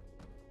Chi.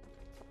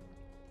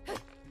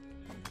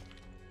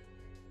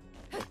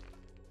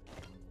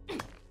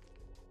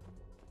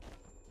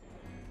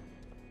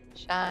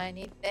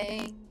 Shiny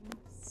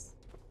things.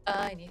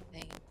 Shiny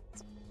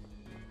things.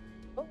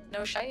 Oh,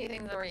 no shiny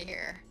things over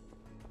here.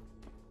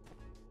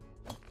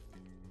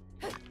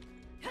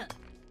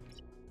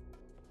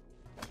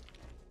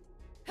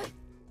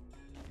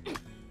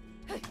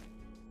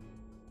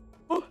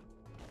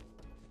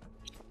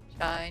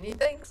 Shiny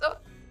things. Oh.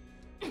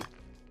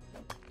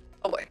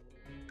 Oh boy.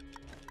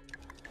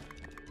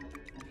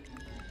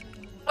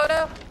 Oh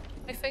no.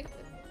 I fainted.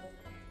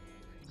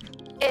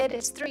 It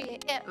is 3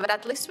 a.m. But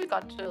at least we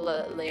got to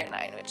layer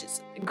 9, which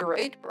is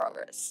great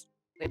progress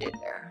we did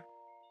there.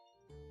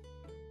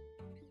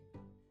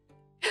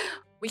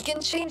 We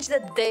can change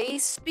the day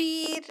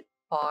speed.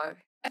 Oh,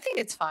 I think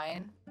it's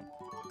fine.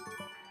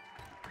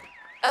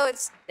 Oh,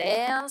 it's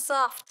dance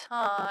off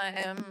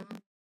time.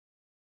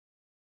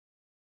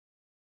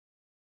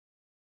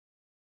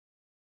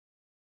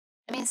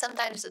 I mean,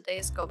 sometimes the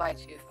days go by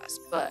too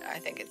fast, but I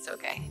think it's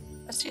okay.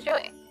 What's she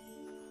doing?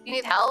 You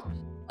need help?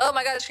 Oh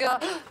my god, she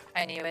got...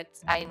 I knew it.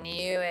 I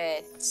knew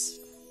it.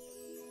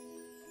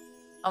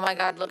 Oh my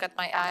god, look at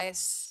my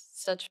eyes.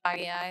 Such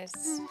baggy eyes.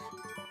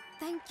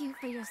 Thank you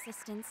for your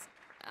assistance.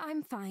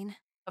 I'm fine.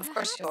 Of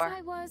course you are.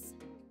 I was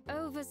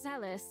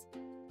overzealous.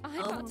 I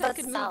thought I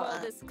could move all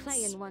this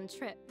clay in one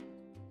trip.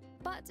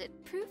 But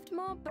it proved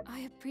more, but I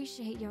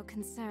appreciate your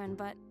concern,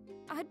 but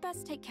I'd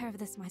best take care of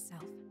this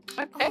myself.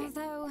 Okay.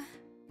 Although,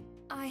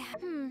 I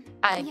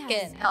yes,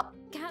 can help.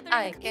 Gathering,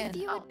 I can if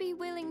you help. would be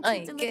willing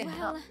to deliver,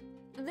 well,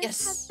 this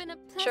yes. has been a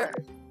pleasure.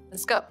 Sure.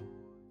 Let's go.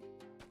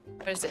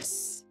 What is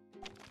this?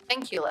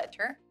 Thank you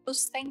letter.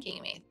 Who's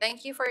thanking me?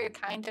 Thank you for your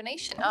kind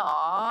donation.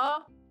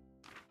 Aww.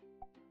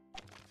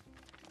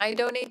 I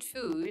donate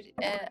food.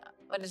 And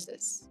what is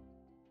this?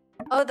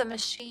 Oh, the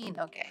machine.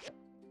 Okay.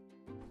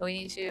 We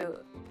need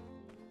to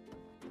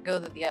go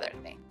to the other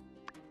thing.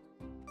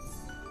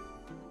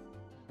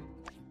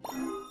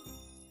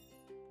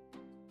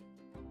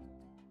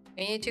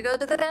 We need to go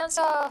to the dance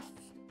off.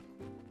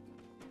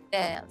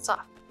 Dance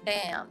off.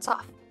 Dance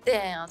off.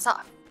 Dance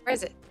off. Where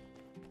is it?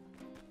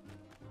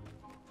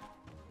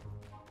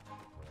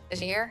 Is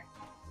he here?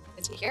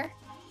 Is he here?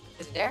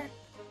 Is it there?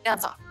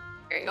 Dance off.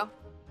 Here you go.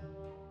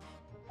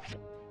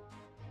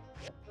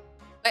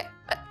 Wait,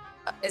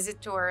 is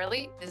it too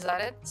early? Is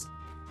that it?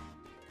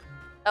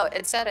 Oh,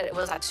 it said it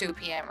was at 2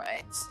 p.m.,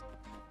 right?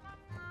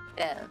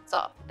 Dance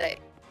off day.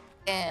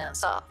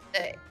 Dance off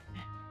day.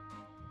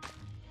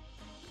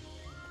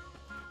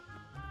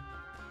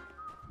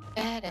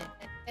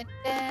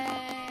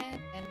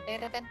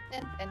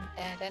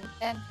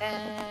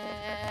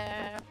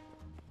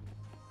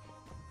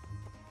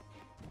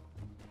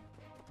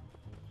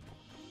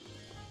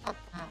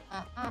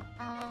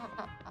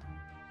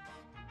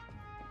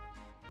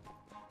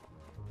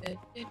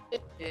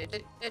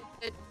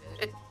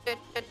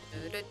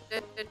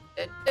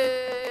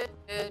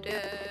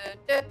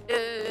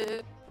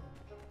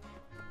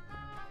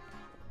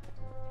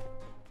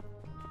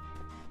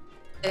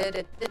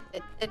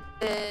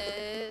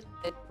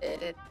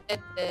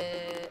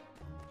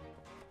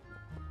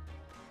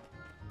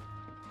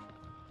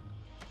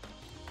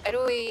 Why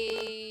do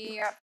we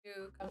have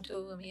to come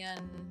to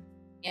Mian?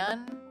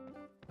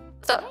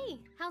 What's up?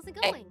 Hey, how's it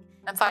going? Hey,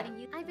 I'm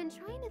fine. I've been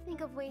trying to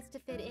think of ways to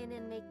fit in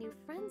and make new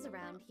friends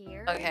around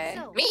here. Okay.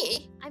 So,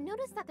 Me? I've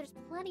noticed that there's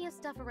plenty of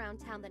stuff around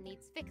town that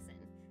needs fixing.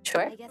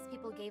 Sure. I guess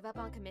people gave up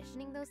on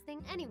commissioning those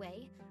things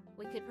anyway.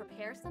 We could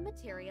prepare some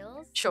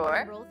materials. Sure.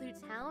 And roll through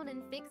town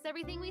and fix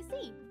everything we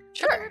see.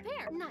 Sure.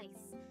 Repair.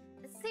 Nice.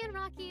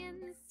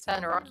 Sandrockians.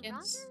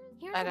 Sandrockians?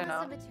 Here's I a don't list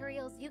know. of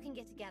materials you can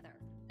get together.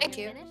 Thank When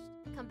you. you're finished,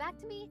 come back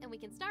to me and we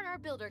can start our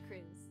builder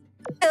cruise.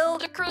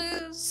 Build a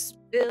cruise.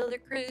 Build a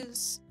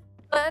cruise.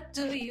 What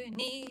do you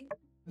need?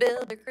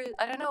 Build a cruise.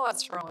 I don't know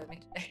what's wrong with me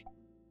today.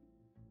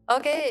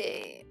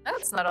 Okay.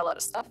 That's not a lot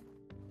of stuff.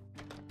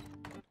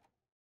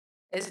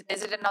 Is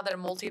it another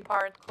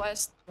multi-part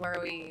quest where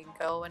we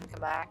go and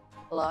come back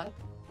a lot?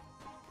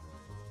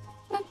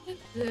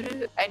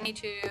 I need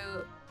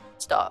to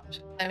stop.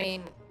 I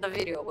mean, the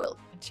video will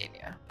continue,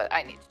 but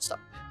I need to stop.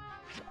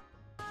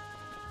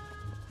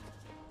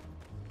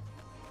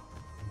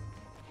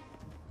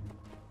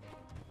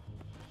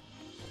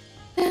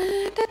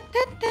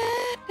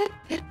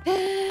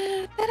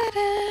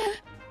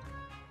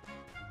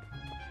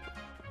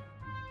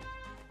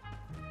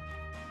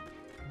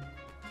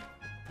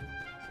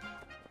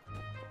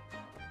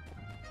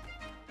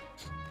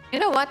 You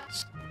know what?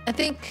 I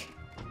think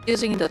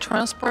using the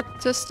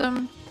transport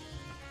system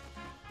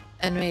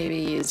and maybe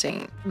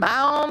using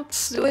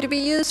mounts would be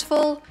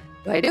useful.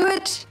 Do I do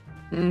it?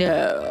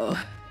 No.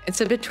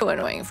 It's a bit too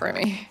annoying for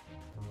me.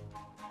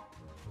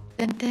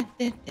 Let's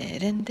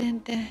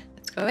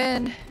go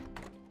in.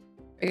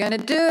 We're gonna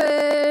do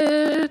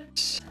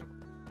it.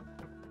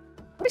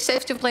 Are we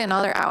safe to play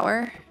another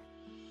hour?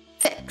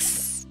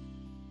 Fix.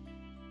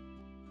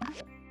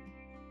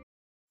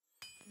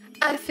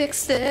 I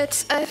fixed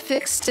it. I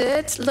fixed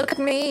it. Look at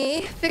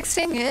me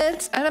fixing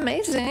it. And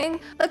amazing.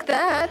 Look at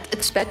that.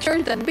 It's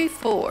better than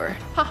before.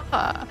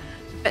 Haha.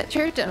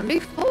 Better than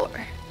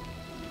before.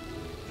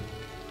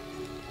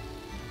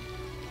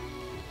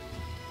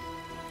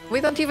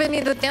 We don't even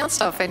need the dance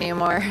stuff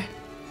anymore.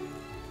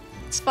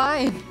 It's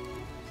fine.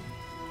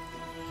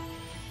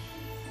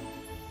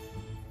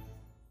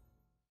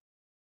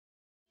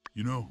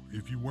 You know,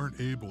 if you weren't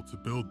able to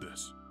build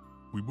this,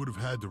 we would have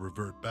had to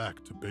revert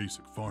back to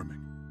basic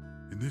farming.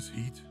 In this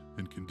heat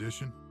and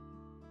condition,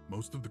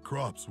 most of the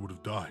crops would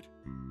have died.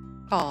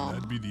 Aww.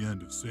 That'd be the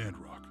end of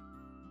Sandrock.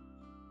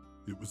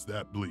 It was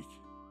that bleak.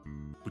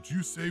 But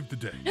you saved the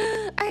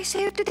day. I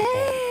saved the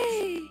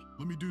day!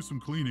 Let me do some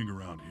cleaning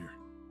around here.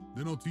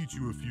 Then I'll teach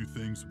you a few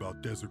things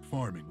about desert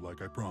farming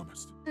like I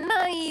promised.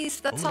 Nice!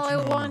 That's all I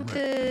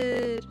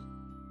wanted.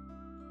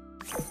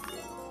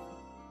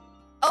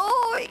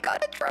 Oh, I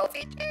got a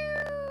trophy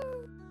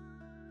too!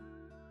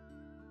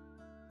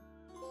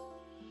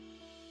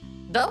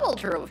 Double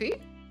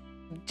trophy?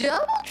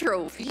 Double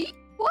trophy?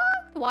 What?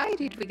 Why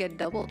did we get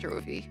double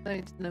trophy?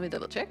 Let me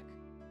double check.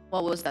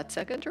 What was that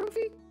second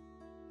trophy?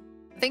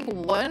 I think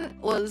one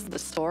was the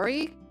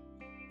story.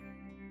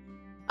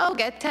 Oh,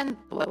 get 10.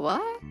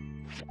 What?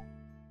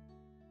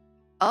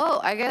 Oh,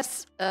 I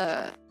guess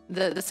the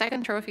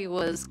second trophy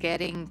was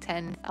getting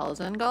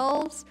 10,000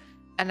 goals,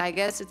 and I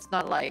guess it's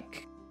not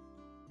like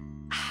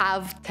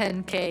have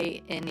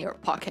 10k in your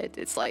pocket.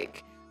 It's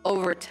like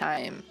over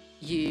time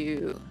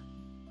you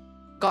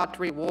got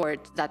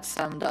rewards that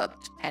summed up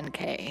to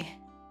 10k,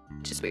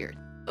 which is weird,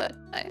 but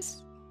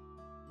nice.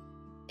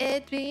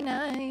 It'd be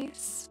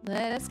nice.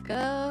 Let us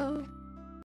go.